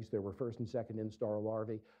blowfly eggs. There were first and second instar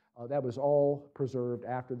larvae. That was all preserved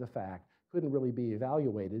after the fact. Couldn't really be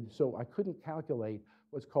evaluated, so I couldn't calculate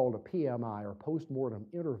what's called a PMI, or postmortem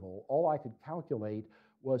interval. All I could calculate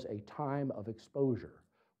was a time of exposure,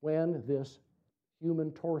 when this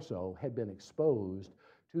human torso had been exposed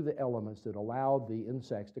to the elements that allowed the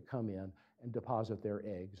insects to come in and deposit their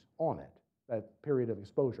eggs on it, that period of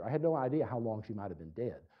exposure. I had no idea how long she might have been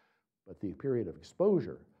dead, but the period of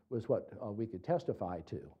exposure was what we could testify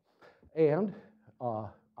to. And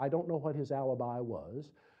I don't know what his alibi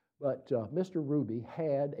was, but Mr. Ruby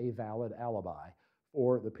had a valid alibi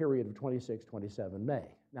for the period of 26, 27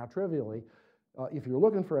 May. Now, trivially, if you're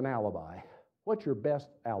looking for an alibi, what's your best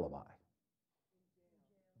alibi?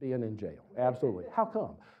 Being in jail, absolutely. How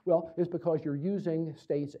come? Well, it's because you're using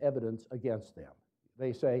state's evidence against them.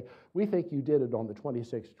 They say, we think you did it on the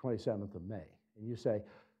 26th, 27th of May. And you say,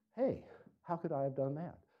 hey, how could I have done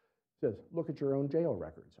that? It says, look at your own jail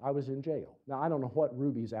records. I was in jail. Now, I don't know what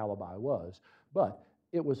Ruby's alibi was, but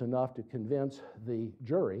it was enough to convince the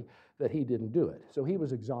jury that he didn't do it. So he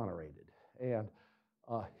was exonerated. And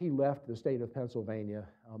he left the state of Pennsylvania,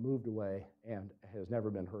 moved away, and has never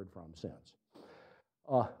been heard from since.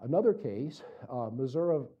 Another case,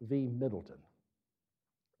 Missouri v. Middleton.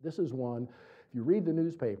 This is one, if you read the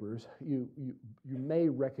newspapers, you may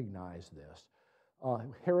recognize this.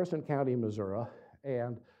 Harrison County, Missouri,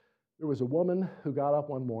 and there was a woman who got up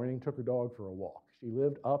one morning, took her dog for a walk. She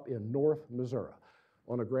lived up in North Missouri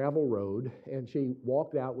on a gravel road, and she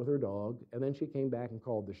walked out with her dog, and then she came back and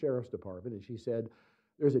called the sheriff's department, and she said,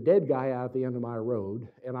 there's a dead guy out at the end of my road,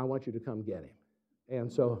 and I want you to come get him.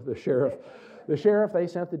 And so the sheriff, they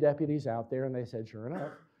sent the deputies out there, and they said, sure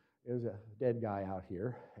enough, there's a dead guy out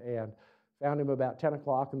here, and found him about 10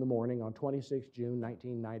 o'clock in the morning on 26 June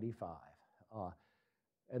 1995.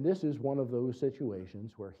 And this is one of those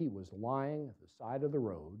situations where he was lying at the side of the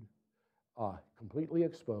road, completely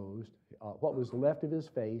exposed, what was left of his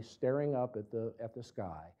face staring up at the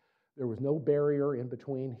sky. There was no barrier in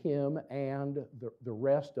between him and the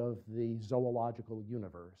rest of the zoological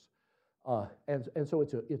universe. And so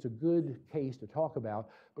it's a good case to talk about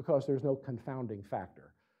because there's no confounding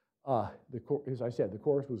factor. As I said, the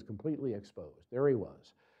corpse was completely exposed. There he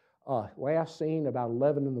was. Last seen about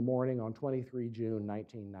 11 in the morning on 23 June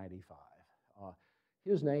 1995.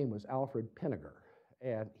 His name was Alfred Pinniger,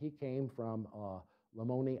 and he came from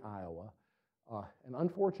Lamoni, Iowa. And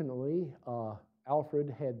unfortunately,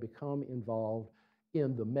 Alfred had become involved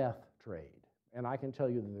in the meth trade. And I can tell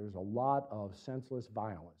you that there's a lot of senseless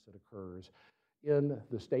violence that occurs in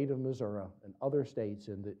the state of Missouri and other states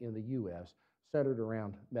in the U.S. centered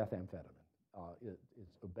around methamphetamine.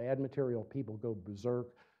 It's a bad material. People go berserk.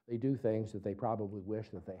 They do things that they probably wish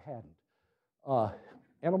that they hadn't.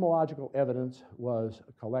 Entomological evidence was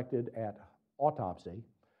collected at autopsy,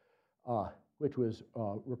 which was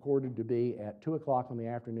recorded to be at 2 o'clock in the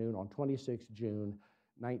afternoon on 26 June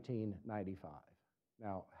 1995.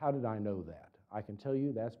 Now, how did I know that? I can tell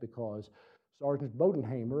you that's because Sergeant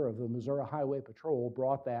Bodenhamer of the Missouri Highway Patrol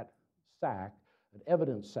brought that sack, an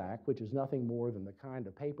evidence sack, which is nothing more than the kind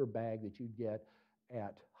of paper bag that you'd get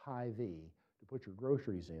at Hy-Vee to put your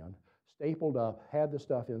groceries in, stapled up, had the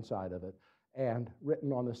stuff inside of it, and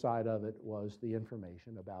written on the side of it was the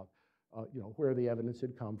information about where the evidence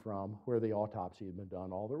had come from, where the autopsy had been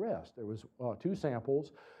done, all the rest. There was 2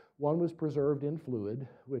 samples. One was preserved in fluid,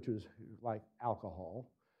 which was like alcohol,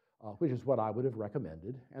 which is what I would have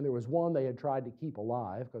recommended. And there was one they had tried to keep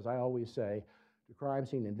alive, because I always say to crime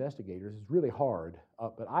scene investigators, it's really hard,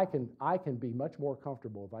 but I can be much more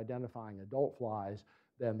comfortable with identifying adult flies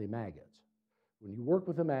than the maggots. When you work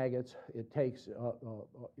with the maggots, it takes,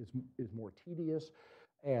 it's more tedious,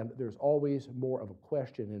 and there's always more of a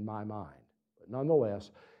question in my mind. But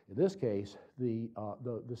nonetheless, in this case, the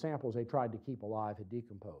samples they tried to keep alive had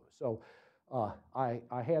decomposed. So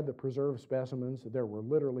I had the preserved specimens. There were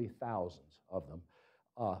literally thousands of them.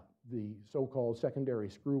 The so-called secondary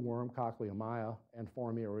screwworm, Cochleomya, and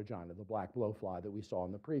Phormia regina, the black blowfly that we saw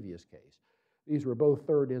in the previous case. These were both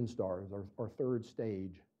third instars, or third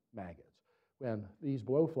stage maggots. When these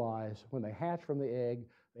blowflies, when they hatch from the egg,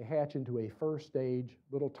 they hatch into a first stage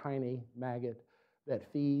little tiny maggot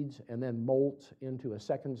that feeds and then molts into a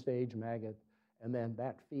second stage maggot, and then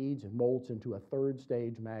that feeds and molts into a third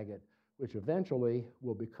stage maggot, which eventually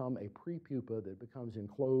will become a prepupa that becomes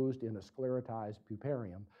enclosed in a sclerotized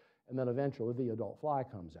puparium, and then eventually the adult fly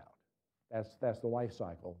comes out. That's the life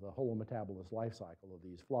cycle, the holometabolous life cycle of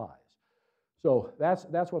these flies. So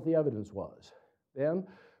that's what the evidence was. Then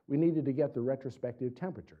we needed to get the retrospective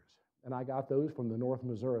temperatures, and I got those from the North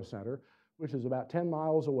Missouri Center, which is about 10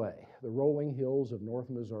 miles away. The rolling hills of North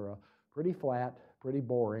Missouri, pretty flat, pretty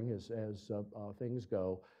boring as things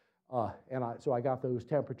go. So I got those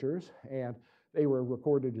temperatures, and they were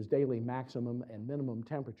recorded as daily maximum and minimum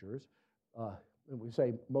temperatures. And we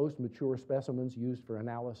say most mature specimens used for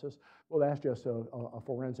analysis. Well, that's just a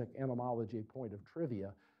forensic entomology point of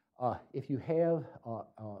trivia. If you have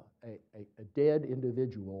a dead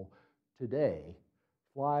individual today,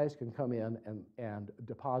 flies can come in and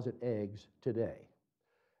deposit eggs today,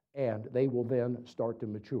 and they will then start to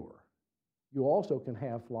mature. You also can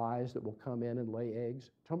have flies that will come in and lay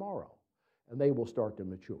eggs tomorrow, and they will start to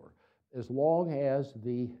mature. As long as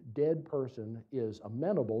the dead person is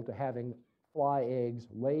amenable to having fly eggs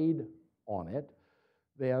laid on it,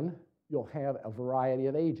 then you'll have a variety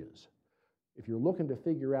of ages. If you're looking to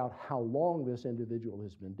figure out how long this individual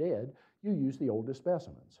has been dead, you use the oldest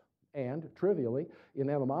specimens. And trivially, in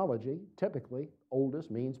entomology, typically,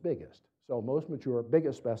 oldest means biggest. So most mature,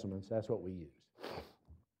 biggest specimens, that's what we use.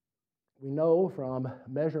 We know from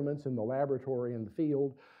measurements in the laboratory in the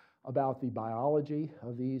field about the biology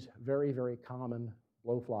of these very, very common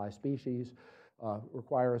blowfly species.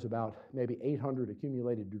 Requires about maybe 800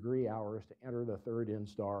 accumulated degree hours to enter the third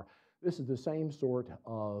instar. This is the same sort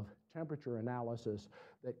of temperature analysis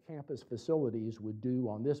that campus facilities would do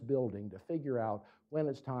on this building to figure out when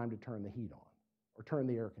it's time to turn the heat on or turn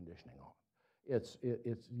the air conditioning on. It's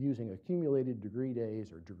using accumulated degree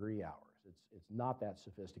days or degree hours. It's not that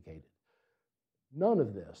sophisticated. None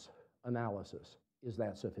of this analysis is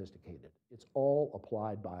that sophisticated. It's all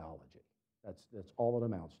applied biology. That's all it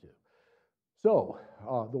amounts to. So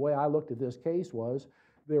the way I looked at this case was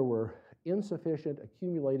there were insufficient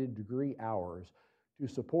accumulated degree hours to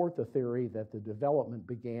support the theory that the development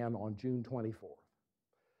began on June 24th.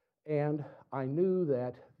 And I knew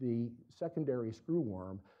that the secondary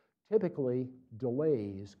screwworm typically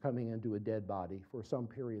delays coming into a dead body for some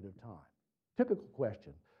period of time. Typical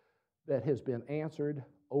question that has been answered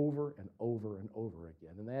over and over and over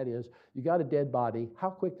again, and that is, you got a dead body,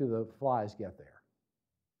 how quick do the flies get there?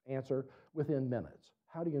 Answer, within minutes.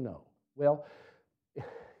 How do you know? Well,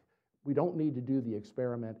 we don't need to do the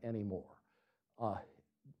experiment anymore.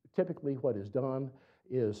 Typically what is done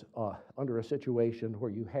is under a situation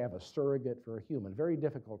where you have a surrogate for a human. Very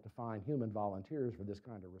difficult to find human volunteers for this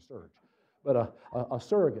kind of research, but a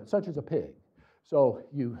surrogate, such as a pig. So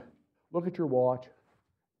you look at your watch,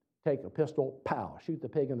 take a pistol, pow, shoot the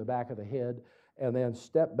pig in the back of the head, and then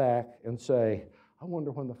step back and say, I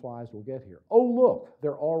wonder when the flies will get here. Oh, look,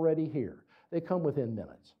 they're already here. They come within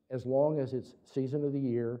minutes. As long as it's season of the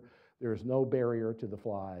year, there's no barrier to the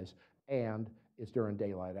flies, and it's during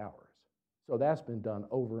daylight hours. So that's been done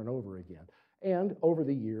over and over again. And over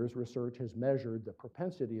the years, research has measured the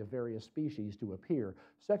propensity of various species to appear.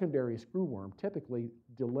 Secondary screwworm typically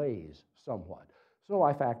delays somewhat. So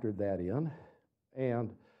I factored that in,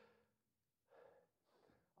 and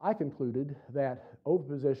I concluded that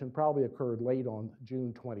oviposition probably occurred late on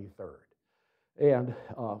June 23rd. And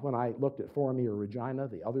when I looked at Phormia regina,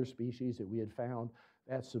 the other species that we had found,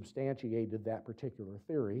 that substantiated that particular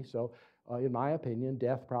theory. So in my opinion,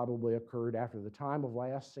 death probably occurred after the time of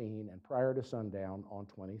last seen and prior to sundown on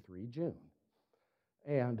 23 June.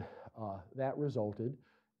 And that resulted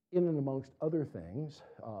in and amongst other things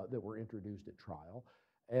that were introduced at trial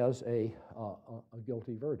as a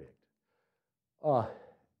guilty verdict.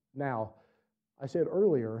 Now, I said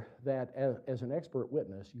earlier that as an expert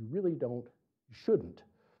witness, you really shouldn't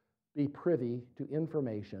be privy to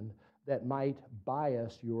information that might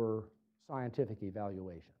bias your scientific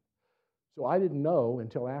evaluation. So I didn't know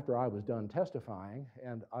until after I was done testifying,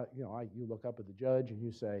 and you look up at the judge and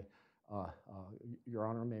you say, Your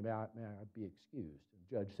Honor, may I be excused? And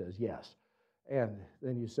the judge says, yes. And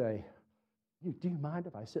then you say, do you mind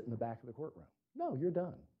if I sit in the back of the courtroom? No, you're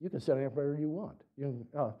done. You can sit anywhere you want. You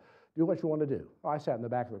can do what you want to do. Well, I sat in the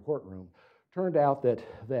back of the courtroom. Turned out that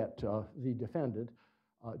the defendant,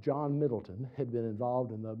 John Middleton, had been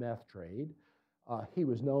involved in the meth trade. He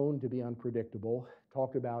was known to be unpredictable,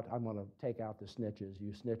 talked about, I'm going to take out the snitches,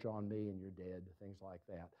 you snitch on me and you're dead, things like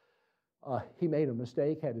that. He made a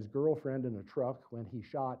mistake, had his girlfriend in a truck when he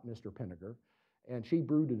shot Mr. Pinniger, and she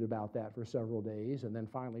brooded about that for several days and then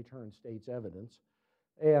finally turned state's evidence.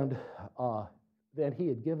 And then he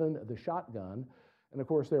had given the shotgun, and of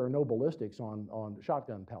course there are no ballistics on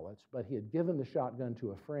shotgun pellets, but he had given the shotgun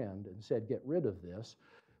to a friend and said, get rid of this.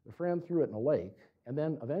 The friend threw it in a lake and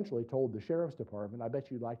then eventually told the sheriff's department, I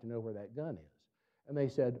bet you'd like to know where that gun is. And they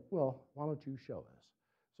said, well, why don't you show us?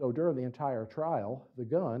 So during the entire trial, the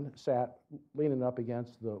gun sat leaning up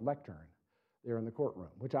against the lectern there in the courtroom,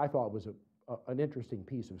 which I thought was an interesting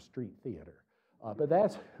piece of street theater. But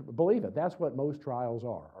that's, believe it, that's what most trials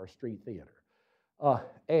are street theater.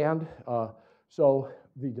 So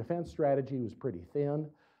the defense strategy was pretty thin,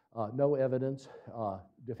 no evidence,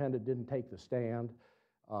 defendant didn't take the stand,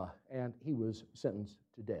 and he was sentenced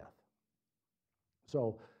to death.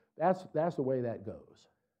 So that's the way that goes.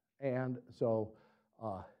 And so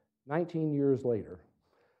 19 years later,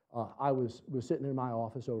 I was sitting in my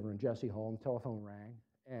office over in Jesse Hall, and the telephone rang,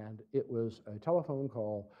 and it was a telephone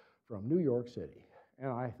call from New York City. And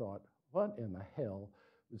I thought, what in the hell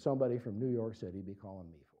would somebody from New York City be calling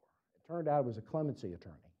me for? It turned out it was a clemency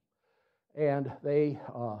attorney. And they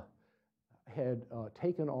had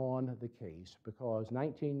taken on the case because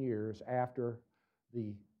 19 years after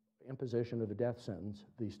the imposition of the death sentence,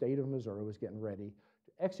 the state of Missouri was getting ready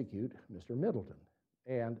to execute Mr. Middleton.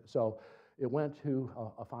 And so it went to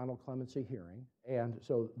a final clemency hearing. And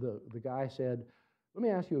so the guy said, let me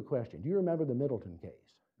ask you a question. Do you remember the Middleton case?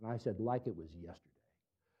 And I said, like it was yesterday.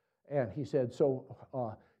 And he said, so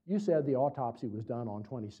you said the autopsy was done on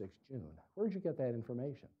 26 June. Where'd you get that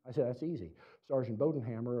information? I said, that's easy. Sergeant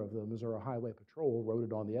Bodenhammer of the Missouri Highway Patrol wrote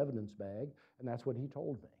it on the evidence bag, and that's what he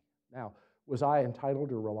told me. Now, was I entitled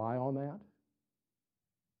to rely on that?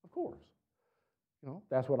 Of course. You know,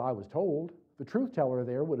 that's what I was told. The truth teller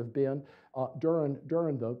there would have been during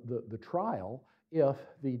the trial, if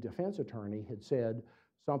the defense attorney had said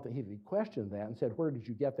something, he questioned that and said, where did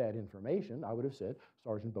you get that information? I would have said,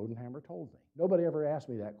 Sergeant Bodenhammer told me. Nobody ever asked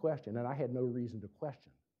me that question, and I had no reason to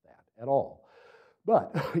question that at all.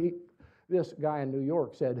 But this guy in New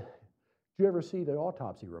York said, did you ever see the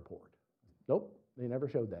autopsy report? Nope, they never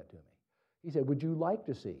showed that to me. He said, would you like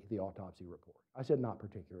to see the autopsy report? I said, not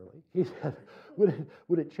particularly. He said,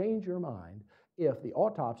 would it change your mind if the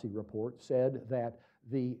autopsy report said that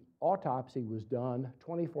the autopsy was done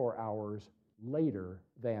 24 hours later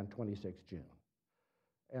than 26 June?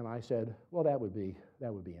 And I said, well, that would be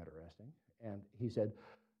interesting. And he said,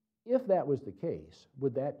 if that was the case,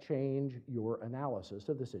 would that change your analysis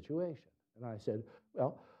of the situation? And I said,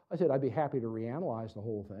 well, I'd be happy to reanalyze the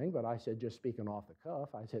whole thing, but I said, just speaking off the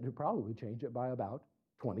cuff, I said, it probably would change it by about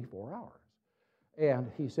 24 hours.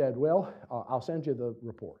 And he said, well, I'll send you the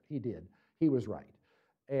report. He did. He was right.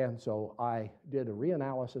 And so I did a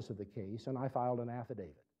reanalysis of the case, and I filed an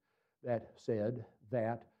affidavit that said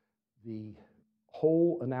that the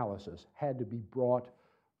whole analysis had to be brought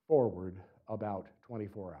forward about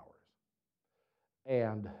 24 hours.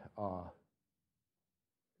 And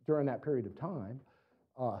during that period of time,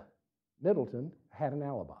 Middleton had an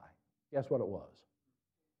alibi. Guess what it was?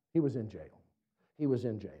 He was in jail. He was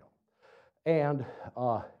in jail. And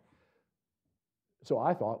so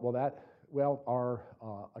I thought, well, our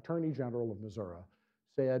Attorney General of Missouri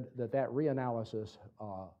said that that reanalysis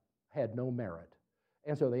had no merit,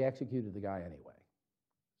 and so they executed the guy anyway.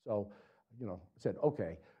 So, you know, said,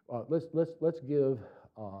 okay, let's give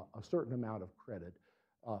a certain amount of credit.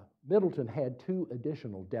 Middleton had 2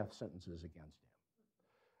 additional death sentences against him.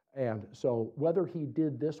 And so whether he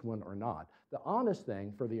did this one or not, the honest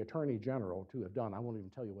thing for the Attorney General to have done, I won't even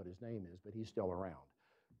tell you what his name is, but he's still around,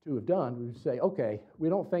 to have done, we would say, okay, we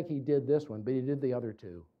don't think he did this one, but he did the other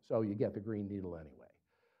 2, so you get the green needle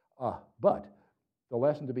anyway. But the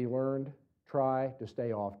lesson to be learned, try to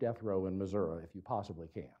stay off death row in Missouri if you possibly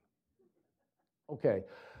can. Okay,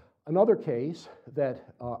 another case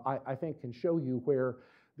that I think can show you where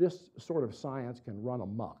this sort of science can run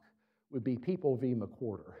amok would be People v.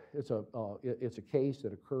 McWhorter. It's a case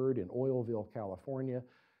that occurred in Oilville, California,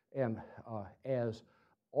 and as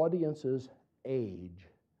audiences age,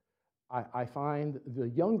 I find the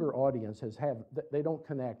younger audience they don't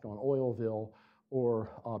connect on Oilville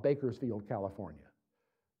or Bakersfield, California.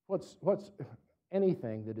 What's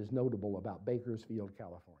anything that is notable about Bakersfield,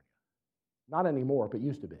 California? Not anymore, but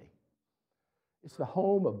used to be. It's the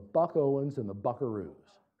home of Buck Owens and the Buckaroos,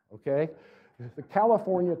 okay? The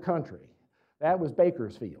California country, that was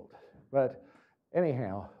Bakersfield. But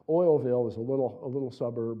anyhow, Oilville is a little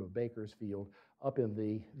suburb of Bakersfield up in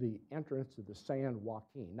the entrance to the San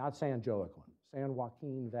Joaquin, not San Joaquin, San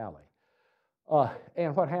Joaquin Valley.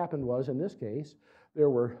 And what happened was, in this case, there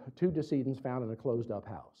were 2 decedents found in a closed-up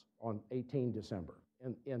house on 18 December.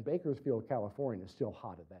 And Bakersfield, California is still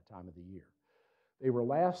hot at that time of the year. They were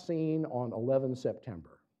last seen on 11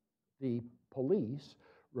 September. The police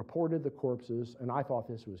reported the corpses, and I thought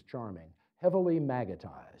this was charming, heavily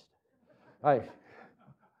maggotized.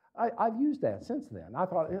 I've used that since then. I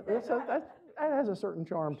thought that has a certain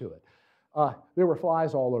charm to it. There were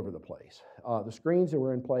flies all over the place. The screens that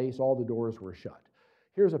were in place, all the doors were shut.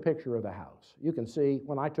 Here's a picture of the house. You can see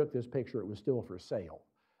when I took this picture, it was still for sale.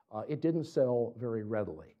 It didn't sell very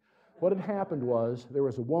readily. What had happened was there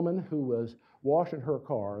was a woman who was washing her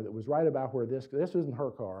car that was right about where this isn't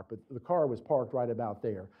her car, but the car was parked right about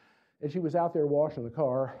there. And she was out there washing the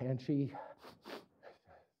car, and something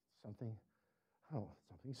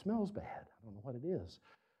smells bad. I don't know what it is.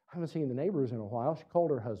 I haven't seen the neighbors in a while. She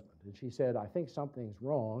called her husband, and she said, I think something's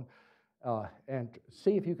wrong, and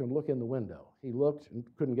see if you can look in the window. He looked and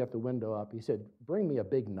couldn't get the window up. He said, bring me a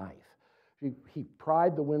big knife. He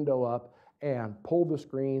pried the window up and pulled the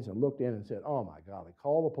screens and looked in and said, oh my golly,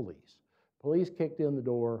 call the police. Police kicked in the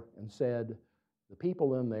door and said, the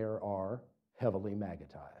people in there are heavily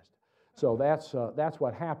maggotized. So that's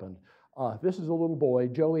what happened. This is a little boy.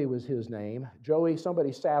 Joey was his name. Joey,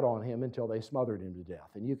 somebody sat on him until they smothered him to death.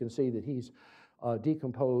 And you can see that he's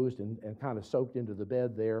decomposed and kind of soaked into the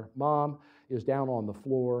bed there. Mom is down on the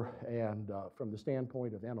floor, and from the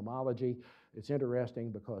standpoint of entomology, It's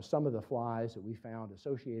interesting because some of the flies that we found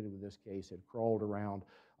associated with this case had crawled around.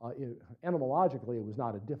 Entomologically, it was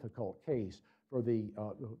not a difficult case for the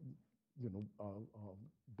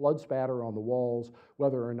blood spatter on the walls,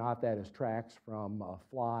 whether or not that is tracks from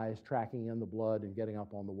flies tracking in the blood and getting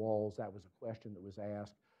up on the walls. That was a question that was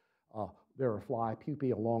asked. There are fly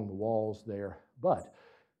pupae along the walls there, but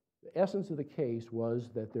the essence of the case was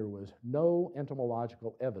that there was no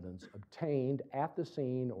entomological evidence obtained at the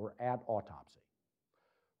scene or at autopsy.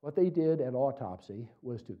 What they did at autopsy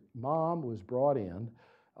was Mom was brought in,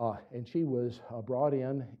 and she was brought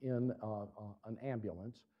in an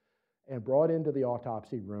ambulance and brought into the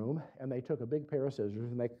autopsy room, and they took a big pair of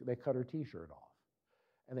scissors and they cut her T-shirt off.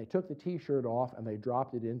 And they took the T-shirt off and they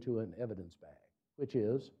dropped it into an evidence bag, which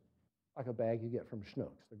is like a bag you get from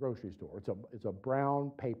Schnucks, the grocery store. It's a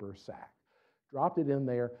brown paper sack. Dropped it in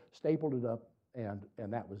there, stapled it up, and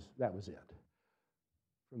that was it.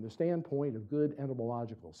 From the standpoint of good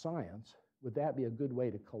entomological science, would that be a good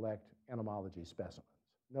way to collect entomology specimens?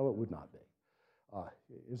 No, it would not be.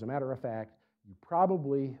 As a matter of fact, you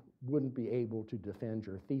probably wouldn't be able to defend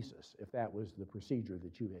your thesis if that was the procedure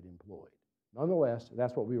that you had employed. Nonetheless,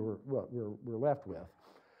 that's what we're left with.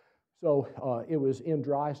 So it was in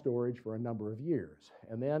dry storage for a number of years,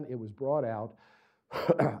 and then it was brought out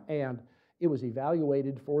and it was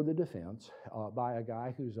evaluated for the defense by a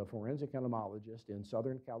guy who's a forensic entomologist in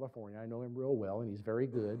Southern California. I know him real well, and he's very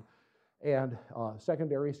good. And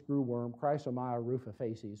secondary screwworm, Chrysomya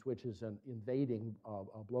rufifacies, which is an invading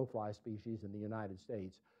blowfly species in the United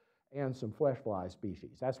States, and some flesh fly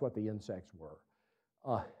species. That's what the insects were.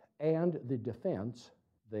 And the defense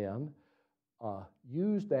then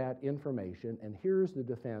used that information, and here's the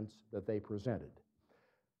defense that they presented,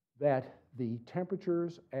 that the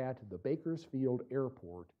temperatures at the Bakersfield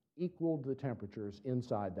Airport equaled the temperatures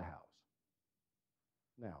inside the house.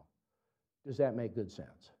 Now, does that make good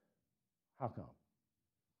sense? How come?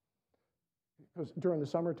 Because during the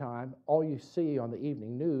summertime, all you see on the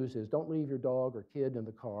evening news is don't leave your dog or kid in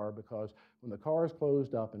the car, because when the car is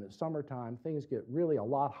closed up and it's summertime, things get really a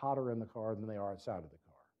lot hotter in the car than they are outside of the car.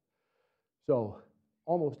 So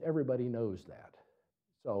almost everybody knows that.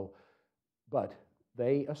 So, but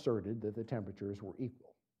they asserted that the temperatures were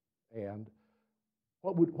equal. And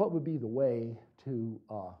what would be the way to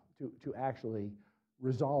actually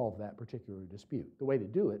resolve that particular dispute? The way to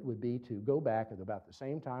do it would be to go back at about the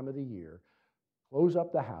same time of the year, close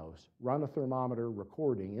up the house, run a thermometer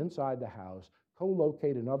recording inside the house,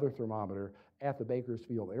 co-locate another thermometer at the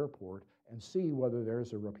Bakersfield Airport, and see whether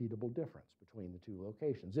there's a repeatable difference between the two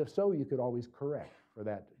locations. If so, you could always correct for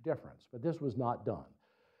that difference, but this was not done.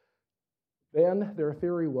 Then their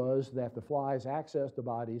theory was that the flies accessed the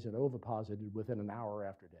bodies and oviposited within an hour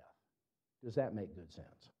after death. Does that make good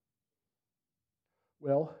sense?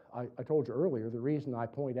 Well, I told you earlier, the reason I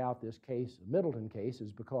point out this case, the Middleton case,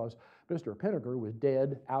 is because Mr. Pinniger was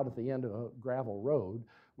dead out at the end of a gravel road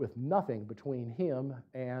with nothing between him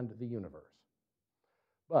and the universe.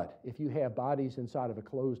 But if you have bodies inside of a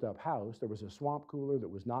closed-up house, there was a swamp cooler that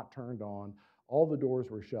was not turned on, all the doors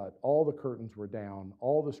were shut, all the curtains were down,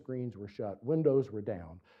 all the screens were shut, windows were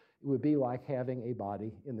down, it would be like having a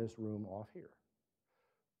body in this room off here.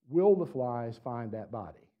 Will the flies find that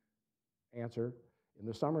body? Answer, in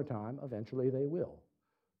the summertime, eventually they will.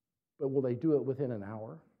 But will they do it within an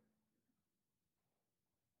hour?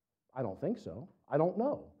 I don't think so. I don't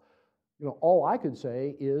know. You know, all I could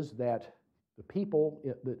say is that the people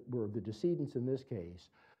that were the decedents in this case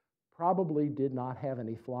probably did not have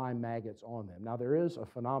any fly maggots on them. Now, there is a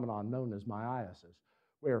phenomenon known as myiasis,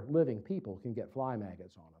 where living people can get fly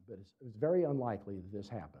maggots on them, but it's very unlikely that this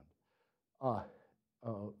happened.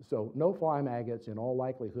 So no fly maggots in all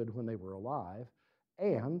likelihood when they were alive,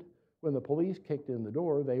 and when the police kicked in the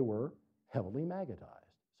door, they were heavily maggotized.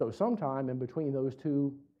 So sometime in between those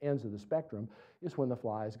two ends of the spectrum is when the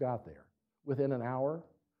flies got there. Within an hour,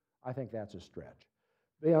 I think that's a stretch.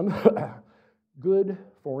 Then good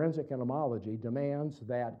forensic entomology demands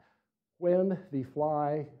that when the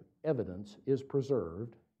fly evidence is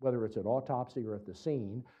preserved, whether it's at autopsy or at the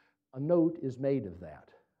scene, a note is made of that.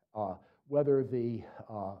 Whether the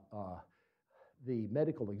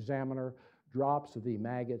medical examiner drops the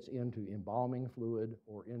maggots into embalming fluid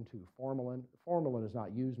or into formalin. Formalin is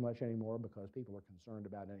not used much anymore because people are concerned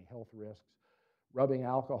about any health risks. Rubbing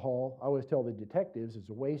alcohol, I always tell the detectives it's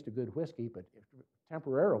a waste of good whiskey, but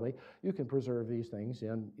temporarily you can preserve these things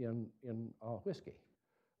in whiskey.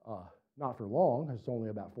 Not for long, it's only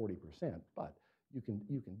about 40%, but you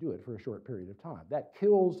can do it for a short period of time. That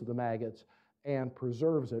kills the maggots and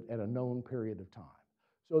preserves it at a known period of time.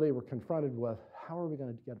 So they were confronted with, how are we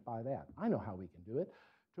going to get by that? I know how we can do it.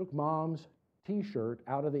 Took Mom's T-shirt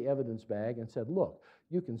out of the evidence bag and said, look,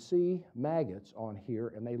 you can see maggots on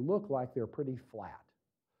here, and they look like they're pretty flat.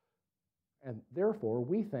 And therefore,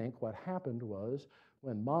 we think what happened was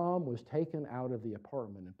when Mom was taken out of the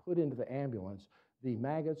apartment and put into the ambulance, the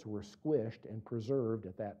maggots were squished and preserved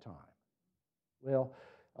at that time. Well,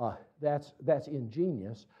 that's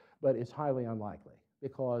ingenious, but it's highly unlikely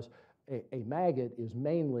because a maggot is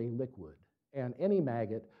mainly liquid, and any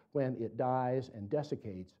maggot, when it dies and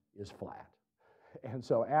desiccates, is flat. And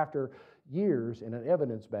so after years in an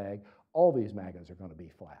evidence bag, all these maggots are going to be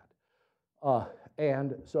flat.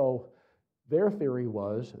 And so their theory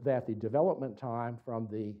was that the development time from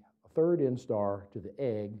the third instar to the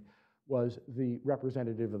egg was the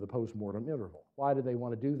representative of the postmortem interval. Why did they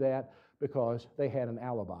want to do that? Because they had an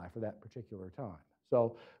alibi for that particular time.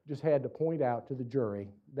 So just had to point out to the jury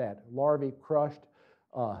that larvae crushed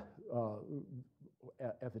at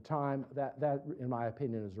the time, that in my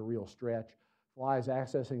opinion is a real stretch. Flies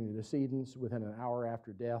accessing the decedents within an hour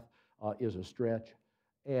after death is a stretch.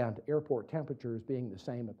 And airport temperatures being the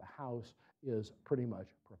same at the house is pretty much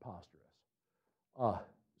preposterous.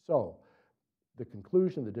 So the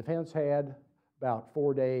conclusion the defense had, about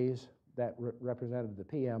 4 days, that represented the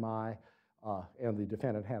PMI, and the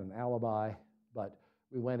defendant had an alibi, but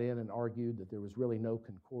we went in and argued that there was really no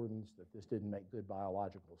concordance, that this didn't make good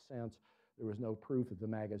biological sense. There was no proof that the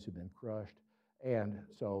maggots had been crushed, and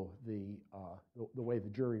so the way the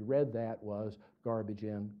jury read that was garbage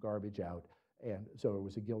in, garbage out, and so it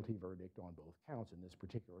was a guilty verdict on both counts in this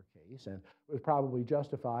particular case, and it was probably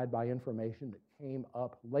justified by information that came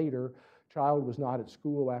up later. Child was not at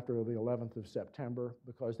school after the 11th of September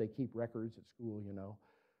because they keep records at school, you know.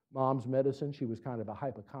 Mom's medicine, she was kind of a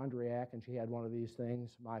hypochondriac, and she had one of these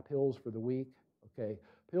things, my pills for the week. Okay,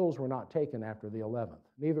 pills were not taken after the 11th.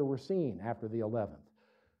 Neither were seen after the 11th.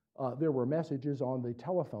 There were messages on the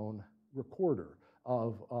telephone recorder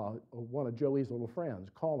of one of Joey's little friends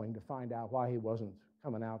calling to find out why he wasn't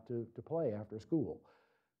coming out to play after school.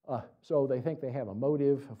 So they think they have a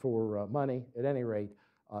motive for money. At any rate,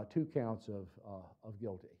 2 counts of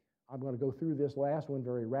guilty. I'm going to go through this last one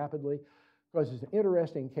very rapidly because it's an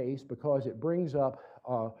interesting case because it brings up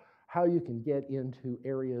how you can get into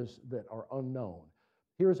areas that are unknown.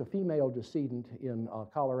 Here's a female decedent in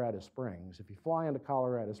Colorado Springs. If you fly into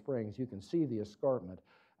Colorado Springs, you can see the escarpment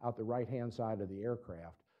out the right-hand side of the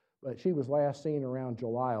aircraft. But she was last seen around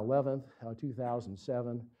July 11th,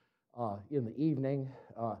 2007, in the evening.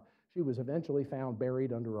 She was eventually found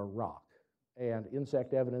buried under a rock, and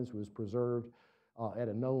insect evidence was preserved at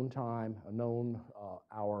a known time, a known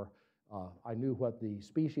hour. I knew what the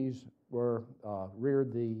species were,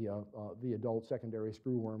 reared the adult secondary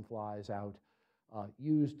screwworm flies out,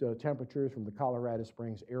 used temperatures from the Colorado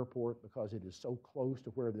Springs airport because it is so close to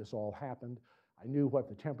where this all happened. I knew what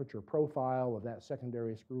the temperature profile of that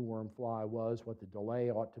secondary screwworm fly was, what the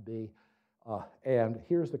delay ought to be, and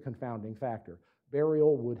here's the confounding factor.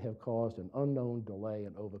 Burial would have caused an unknown delay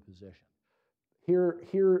in oviposition.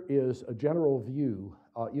 Here is a general view.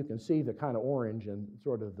 You can see the kind of orange and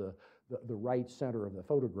sort of the right center of the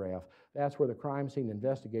photograph. That's where the crime scene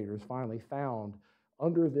investigators finally found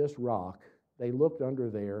under this rock. They looked under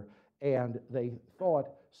there, and they thought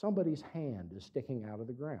somebody's hand is sticking out of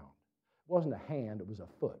the ground. It wasn't a hand, it was a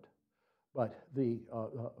foot. But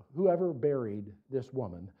whoever buried this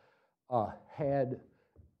woman had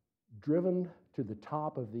driven to the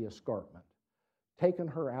top of the escarpment, taken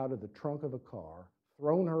her out of the trunk of a car,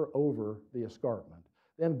 thrown her over the escarpment,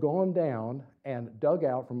 then gone down and dug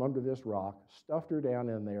out from under this rock, stuffed her down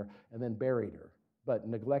in there, and then buried her, but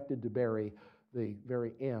neglected to bury the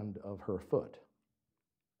very end of her foot.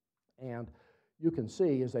 And you can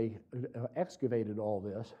see as they excavated all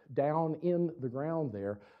this, down in the ground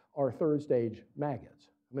there are third stage maggots.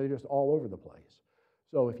 I mean, they're just all over the place.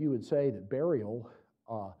 So if you would say that burial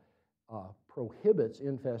prohibits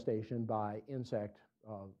infestation by insect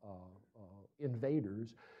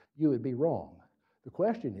invaders, you would be wrong. The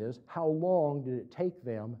question is, how long did it take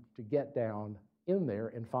them to get down in there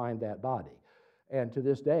and find that body? And to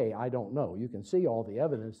this day, I don't know. You can see all the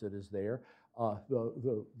evidence that is there.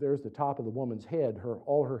 There's the top of the woman's head.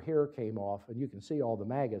 All her hair came off, and you can see all the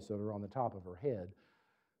maggots that are on the top of her head.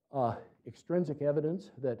 Extrinsic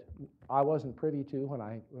evidence that I wasn't privy to when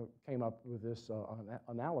I came up with this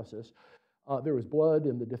analysis. There was blood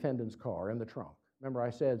in the defendant's car, in the trunk. Remember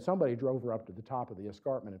I said somebody drove her up to the top of the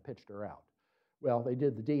escarpment and pitched her out. Well, they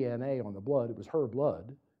did the DNA on the blood. It was her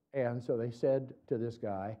blood. And so they said to this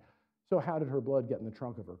guy, so how did her blood get in the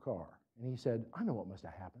trunk of her car? And he said, I know what must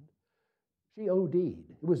have happened. She OD'd.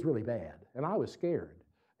 It was really bad. And I was scared.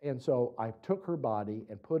 And so I took her body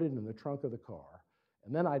and put it in the trunk of the car.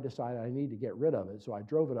 And then I decided I need to get rid of it, so I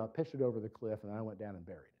drove it up, pitched it over the cliff, and I went down and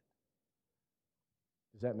buried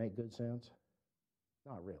it. Does that make good sense?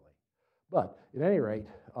 Not really. But at any rate,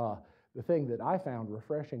 the thing that I found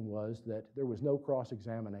refreshing was that there was no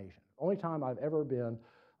cross-examination. Only time I've ever been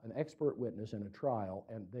an expert witness in a trial,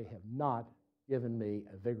 and they have not given me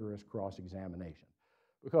a vigorous cross-examination,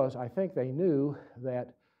 because I think they knew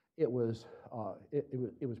that it was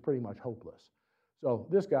pretty much hopeless. So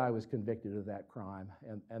this guy was convicted of that crime,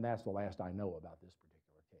 and that's the last I know about this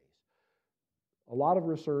particular case. A lot of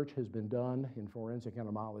research has been done in forensic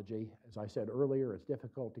entomology. As I said earlier, it's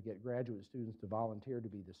difficult to get graduate students to volunteer to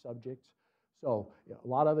be the subjects. So a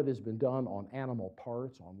lot of it has been done on animal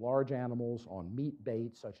parts, on large animals, on meat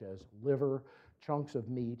baits such as liver, chunks of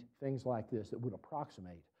meat, things like this that would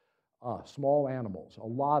approximate small animals. A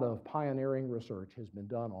lot of pioneering research has been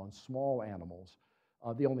done on small animals.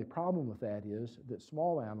 The only problem with that is that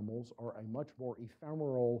small animals are a much more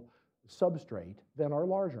ephemeral substrate than our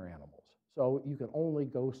larger animals. So you can only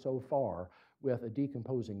go so far with a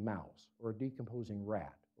decomposing mouse or a decomposing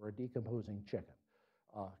rat or a decomposing chicken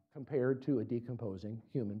compared to a decomposing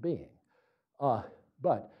human being.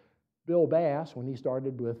 But Bill Bass, when he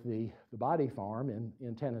started with the body farm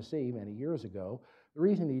in Tennessee many years ago, the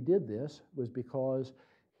reason he did this was because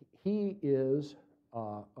he is,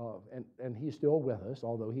 and he's still with us,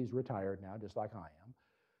 although he's retired now, just like I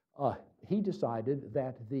am. He decided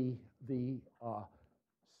that the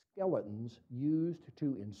skeletons used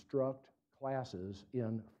to instruct classes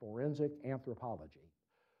in forensic anthropology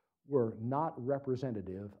were not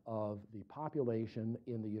representative of the population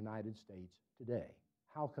in the United States today.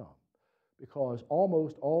 How come? Because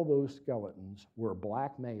almost all those skeletons were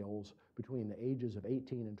black males between the ages of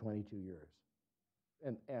 18 and 22 years.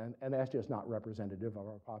 And that's just not representative of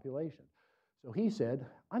our population. So he said,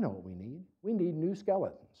 I know what we need. We need new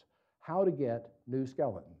skeletons. How to get new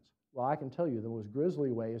skeletons? Well, I can tell you the most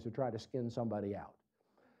grisly way is to try to skin somebody out.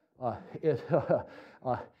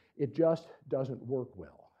 It just doesn't work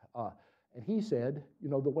well. And he said, you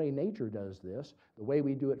know, the way nature does this, the way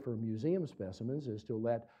we do it for museum specimens is to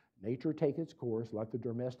let nature take its course, let the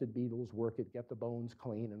dermestid beetles work it, get the bones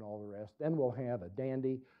clean and all the rest. Then we'll have a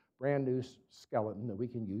dandy, brand new skeleton that we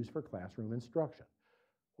can use for classroom instruction.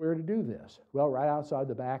 Where to do this? Well, right outside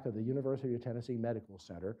the back of the University of Tennessee Medical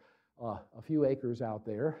Center, a few acres out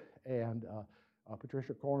there, and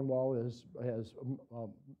Patricia Cornwall has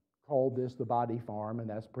called this the body farm, and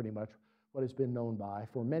that's pretty much what it's been known by.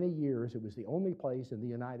 For many years, it was the only place in the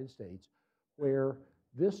United States where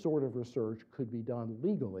this sort of research could be done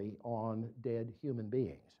legally on dead human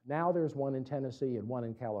beings. Now there's one in Tennessee and one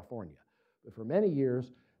in California. But for many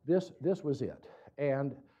years, this was it.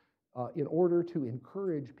 And in order to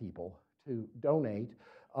encourage people to donate,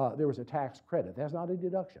 there was a tax credit. That's not a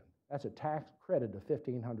deduction. That's a tax credit of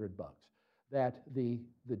 $1,500 that the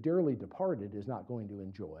dearly departed is not going to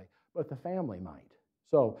enjoy, but the family might.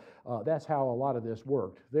 So that's how a lot of this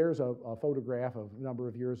worked. There's a photograph of a number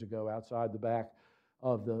of years ago outside the back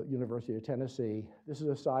of the University of Tennessee. This is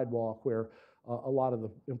a sidewalk where a lot of the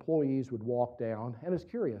employees would walk down. And it's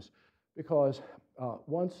curious because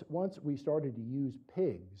once we started to use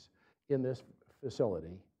pigs in this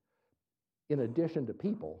facility, in addition to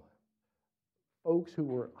people, folks who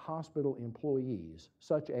were hospital employees,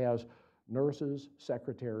 such as nurses,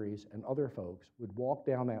 secretaries, and other folks, would walk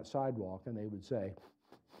down that sidewalk and they would say,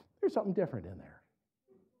 there's something different in there.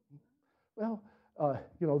 Well,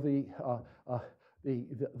 you know,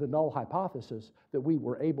 the null hypothesis that we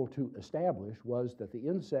were able to establish was that the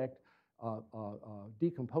insect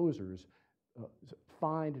decomposers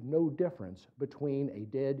find no difference between a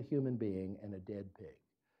dead human being and a dead pig,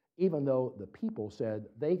 even though the people said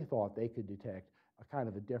they thought they could detect a kind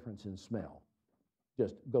of a difference in smell.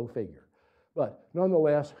 Just go figure. But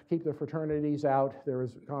nonetheless, keep the fraternities out. There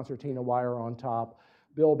is concertina wire on top.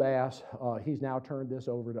 Bill Bass, he's now turned this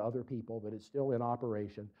over to other people, but it's still in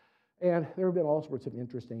operation. And there have been all sorts of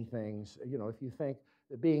interesting things. You know, if you think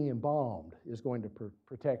that being embalmed is going to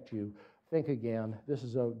protect you, think again. This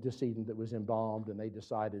is a decedent that was embalmed, and they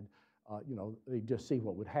decided, you know, they just see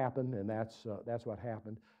what would happen, and that's what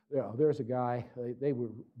happened. There's a guy, they were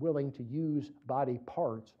willing to use body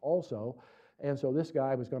parts also, and so this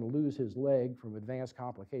guy was going to lose his leg from advanced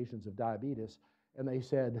complications of diabetes, and they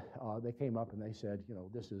said, they came up and they said, you know,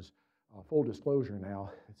 this is full disclosure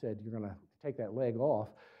now. It said, you're going to take that leg off,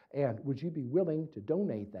 and would you be willing to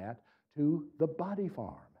donate that to the body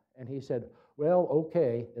farm? And he said, well,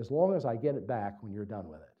 okay, as long as I get it back when you're done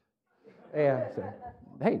with it. And I said,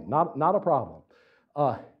 hey, not a problem.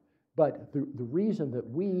 But the reason that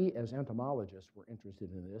we as entomologists were interested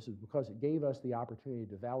in this is because it gave us the opportunity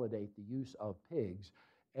to validate the use of pigs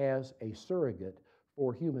as a surrogate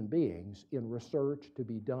for human beings in research to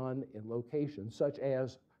be done in locations such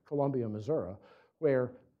as Columbia, Missouri,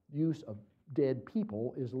 where use of dead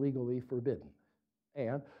people is legally forbidden.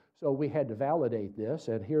 And so we had to validate this,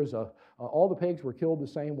 and here's all the pigs were killed the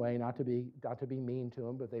same way, not to be mean to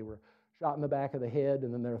them, but they were shot in the back of the head,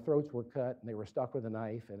 and then their throats were cut, and they were stuck with a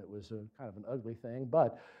knife, and it was kind of an ugly thing.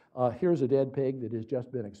 But here's a dead pig that has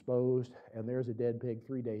just been exposed, and there's a dead pig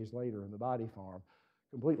 3 days later in the body farm,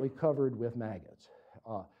 completely covered with maggots.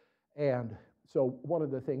 And so one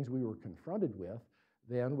of the things we were confronted with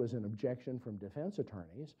then was an objection from defense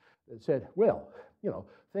attorneys that said, well, you know,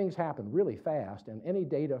 things happen really fast, and any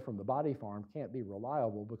data from the body farm can't be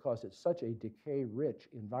reliable because it's such a decay-rich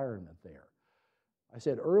environment there. I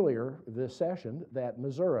said earlier this session that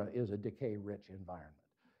Missouri is a decay-rich environment.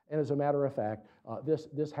 And as a matter of fact,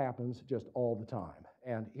 this happens just all the time.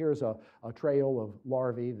 And here's a trail of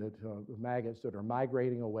larvae, maggots that are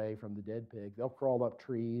migrating away from the dead pig. They'll crawl up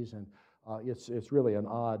trees, and it's really an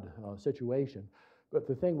odd situation. But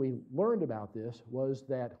the thing we learned about this was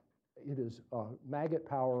that it is maggot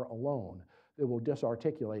power alone that will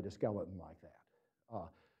disarticulate a skeleton like that.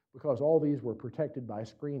 Because all these were protected by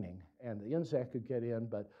screening, and the insect could get in,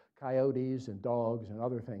 but coyotes and dogs and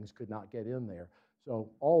other things could not get in there. So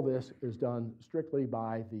all this is done strictly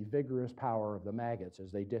by the vigorous power of the maggots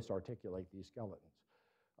as they disarticulate these skeletons.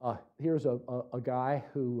 Here's a guy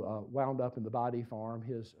who wound up in the body farm.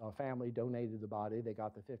 His family donated the body. They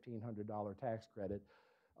got the $1,500 tax credit.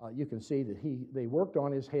 You can see that they worked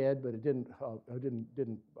on his head, but it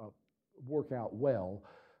didn't work out well.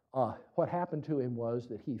 What happened to him was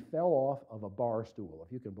that he fell off of a bar stool,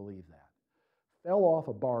 if you can believe that. Fell off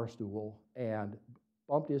a bar stool and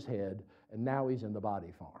bumped his head, and now he's in the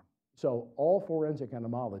body farm. So all forensic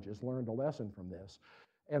entomologists learned a lesson from this,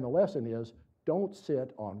 and the lesson is don't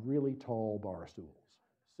sit on really tall bar stools.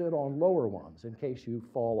 Sit on lower ones in case you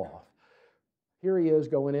fall off. Here he is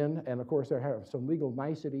going in, and of course there are some legal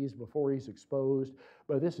niceties before he's exposed,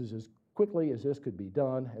 but this is as quickly as this could be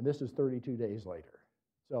done, and this is 32 days later.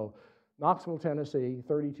 So Knoxville, Tennessee,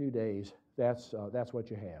 32 days, that's what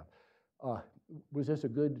you have. Was this a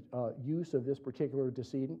good use of this particular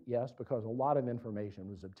decedent? Yes, because a lot of information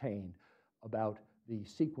was obtained about the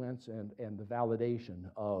sequence and the validation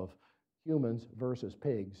of humans versus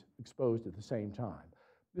pigs exposed at the same time.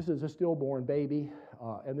 This is a stillborn baby,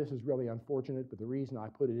 and this is really unfortunate, but the reason I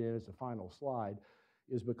put it in as the final slide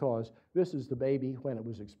is because this is the baby when it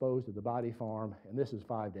was exposed at the body farm, and this is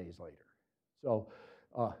 5 days later. So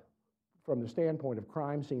from the standpoint of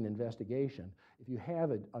crime scene investigation, if you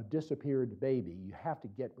have a disappeared baby, you have to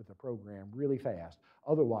get with the program really fast.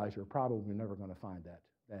 Otherwise, you're probably never going to find that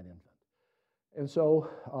infant. And so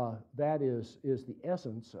that is the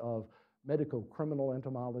essence of medical criminal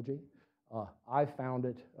entomology. I found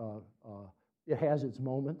it, it has its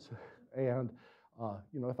moments, and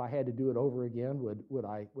you know, if I had to do it over again, would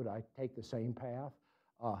I take the same path?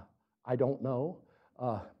 I don't know.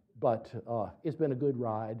 But it's been a good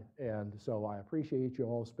ride, and so I appreciate you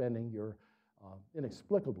all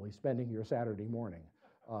inexplicably spending your Saturday morning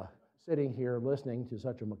sitting here listening to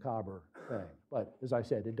such a macabre thing. But as I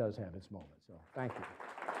said, it does have its moments, so thank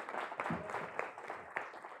you.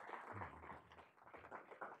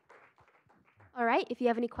 All right, if you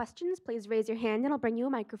have any questions, please raise your hand and I'll bring you a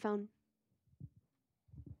microphone.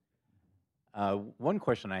 One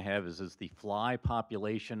question I have is the fly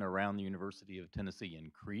population around the University of Tennessee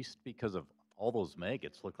increased because of all those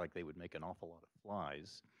maggots? Look like they would make an awful lot of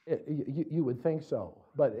flies. You would think so,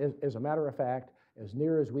 but as a matter of fact, as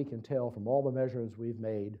near as we can tell from all the measurements we've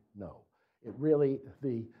made, no. It really,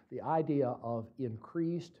 the idea of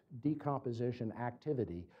increased decomposition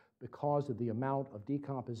activity because of the amount of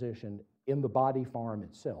decomposition in the body farm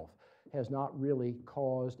itself has not really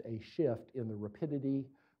caused a shift in the rapidity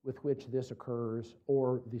with which this occurs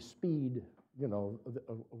or the speed, you know,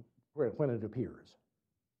 when it appears.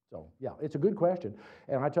 So yeah, it's a good question,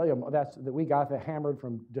 and I tell you that we got hammered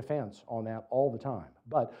from defense on that all the time.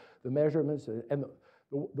 But the measurements and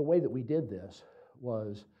the way that we did this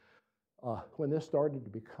was when this started to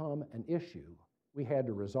become an issue, we had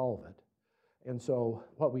to resolve it. And so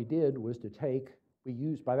what we did was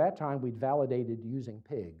by that time we'd validated using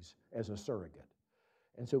pigs as a surrogate.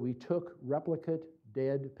 And so we took replicate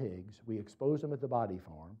dead pigs, we exposed them at the body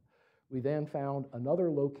farm. We then found another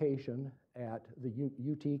location at the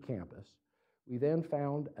UT campus. We then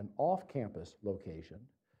found an off-campus location.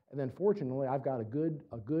 And then fortunately, I've got a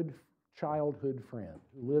good childhood friend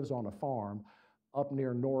who lives on a farm up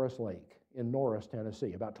near Norris Lake. in Norris,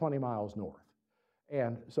 Tennessee, about 20 miles north.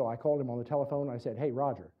 And so I called him on the telephone, and I said, hey,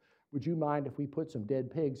 Roger, would you mind if we put some dead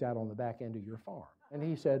pigs out on the back end of your farm? And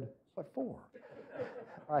he said, what for?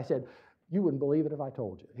 I said, you wouldn't believe it if I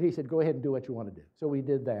told you. He said, go ahead and do what you want to do. So we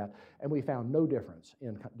did that, and we found no difference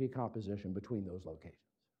in decomposition between those locations.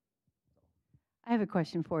 I have a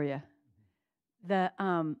question for you.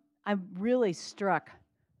 I'm really struck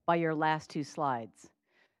by your last two slides.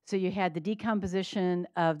 So you had the decomposition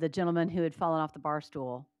of the gentleman who had fallen off the bar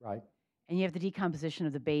stool. Right. And you have the decomposition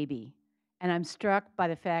of the baby. And I'm struck by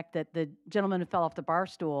the fact that the gentleman who fell off the bar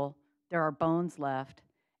stool, there are bones left.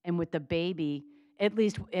 And with the baby, at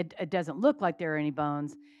least it doesn't look like there are any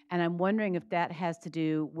bones. And I'm wondering if that has to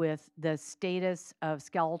do with the status of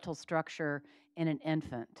skeletal structure in an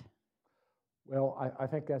infant. Well, I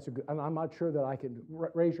think that's a good, and I'm not sure that I can,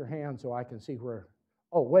 raise your hand so I can see where,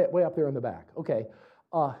 oh, way up there in the back. Okay,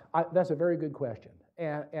 that's a very good question.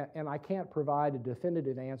 And I can't provide a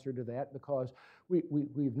definitive answer to that because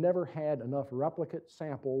we've never had enough replicate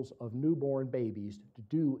samples of newborn babies to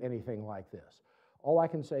do anything like this. All I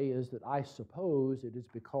can say is that I suppose it is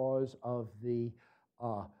because of the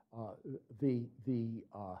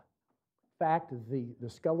fact that the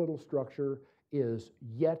skeletal structure is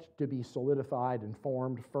yet to be solidified and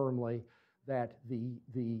formed firmly, that the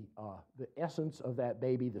essence of that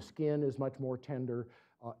baby, the skin is much more tender,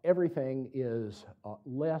 everything is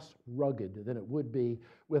less rugged than it would be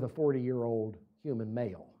with a 40-year-old human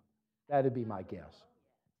male. That'd be my guess.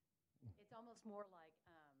 It's almost more like,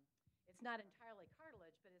 it's not entirely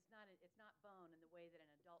cartilage, but it's not bone in the way that an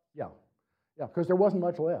adult. Yeah, because there wasn't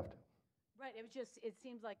much left. Right, it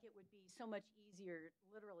seems like it would be so much easier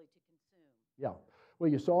literally to consume. Yeah,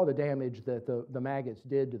 well, you saw the damage that the maggots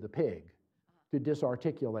did to the pig to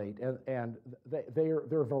disarticulate, and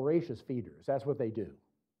they're voracious feeders. That's what they do.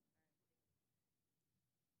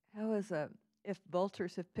 How is if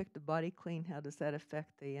vultures have picked the body clean, how does that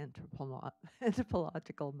affect the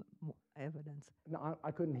entomological evidence? No,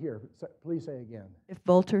 I couldn't hear. Please say again. If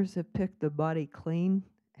vultures have picked the body clean,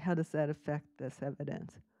 how does that affect this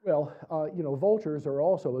evidence? Well, vultures are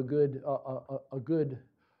also a good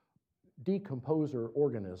decomposer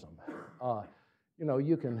organism.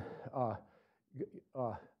 You can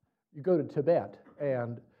you go to Tibet,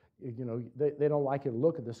 and they don't like you to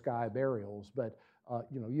look at the sky burials, but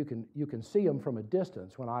you can see them from a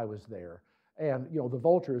distance. When I was there, and the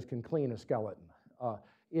vultures can clean a skeleton.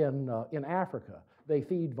 In Africa, they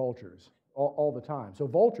feed vultures all the time, so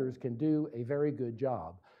vultures can do a very good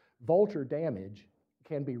job. Vulture damage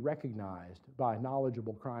can be recognized by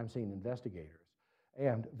knowledgeable crime scene investigators.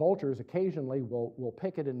 And vultures occasionally will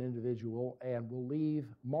pick at an individual and will leave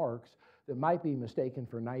marks that might be mistaken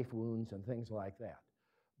for knife wounds and things like that.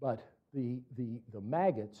 But the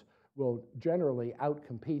maggots will generally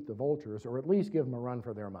outcompete the vultures, or at least give them a run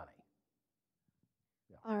for their money.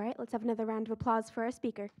 Yeah. All right, let's have another round of applause for our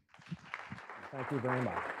speaker. Thank you very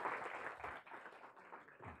much.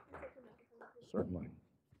 Certainly.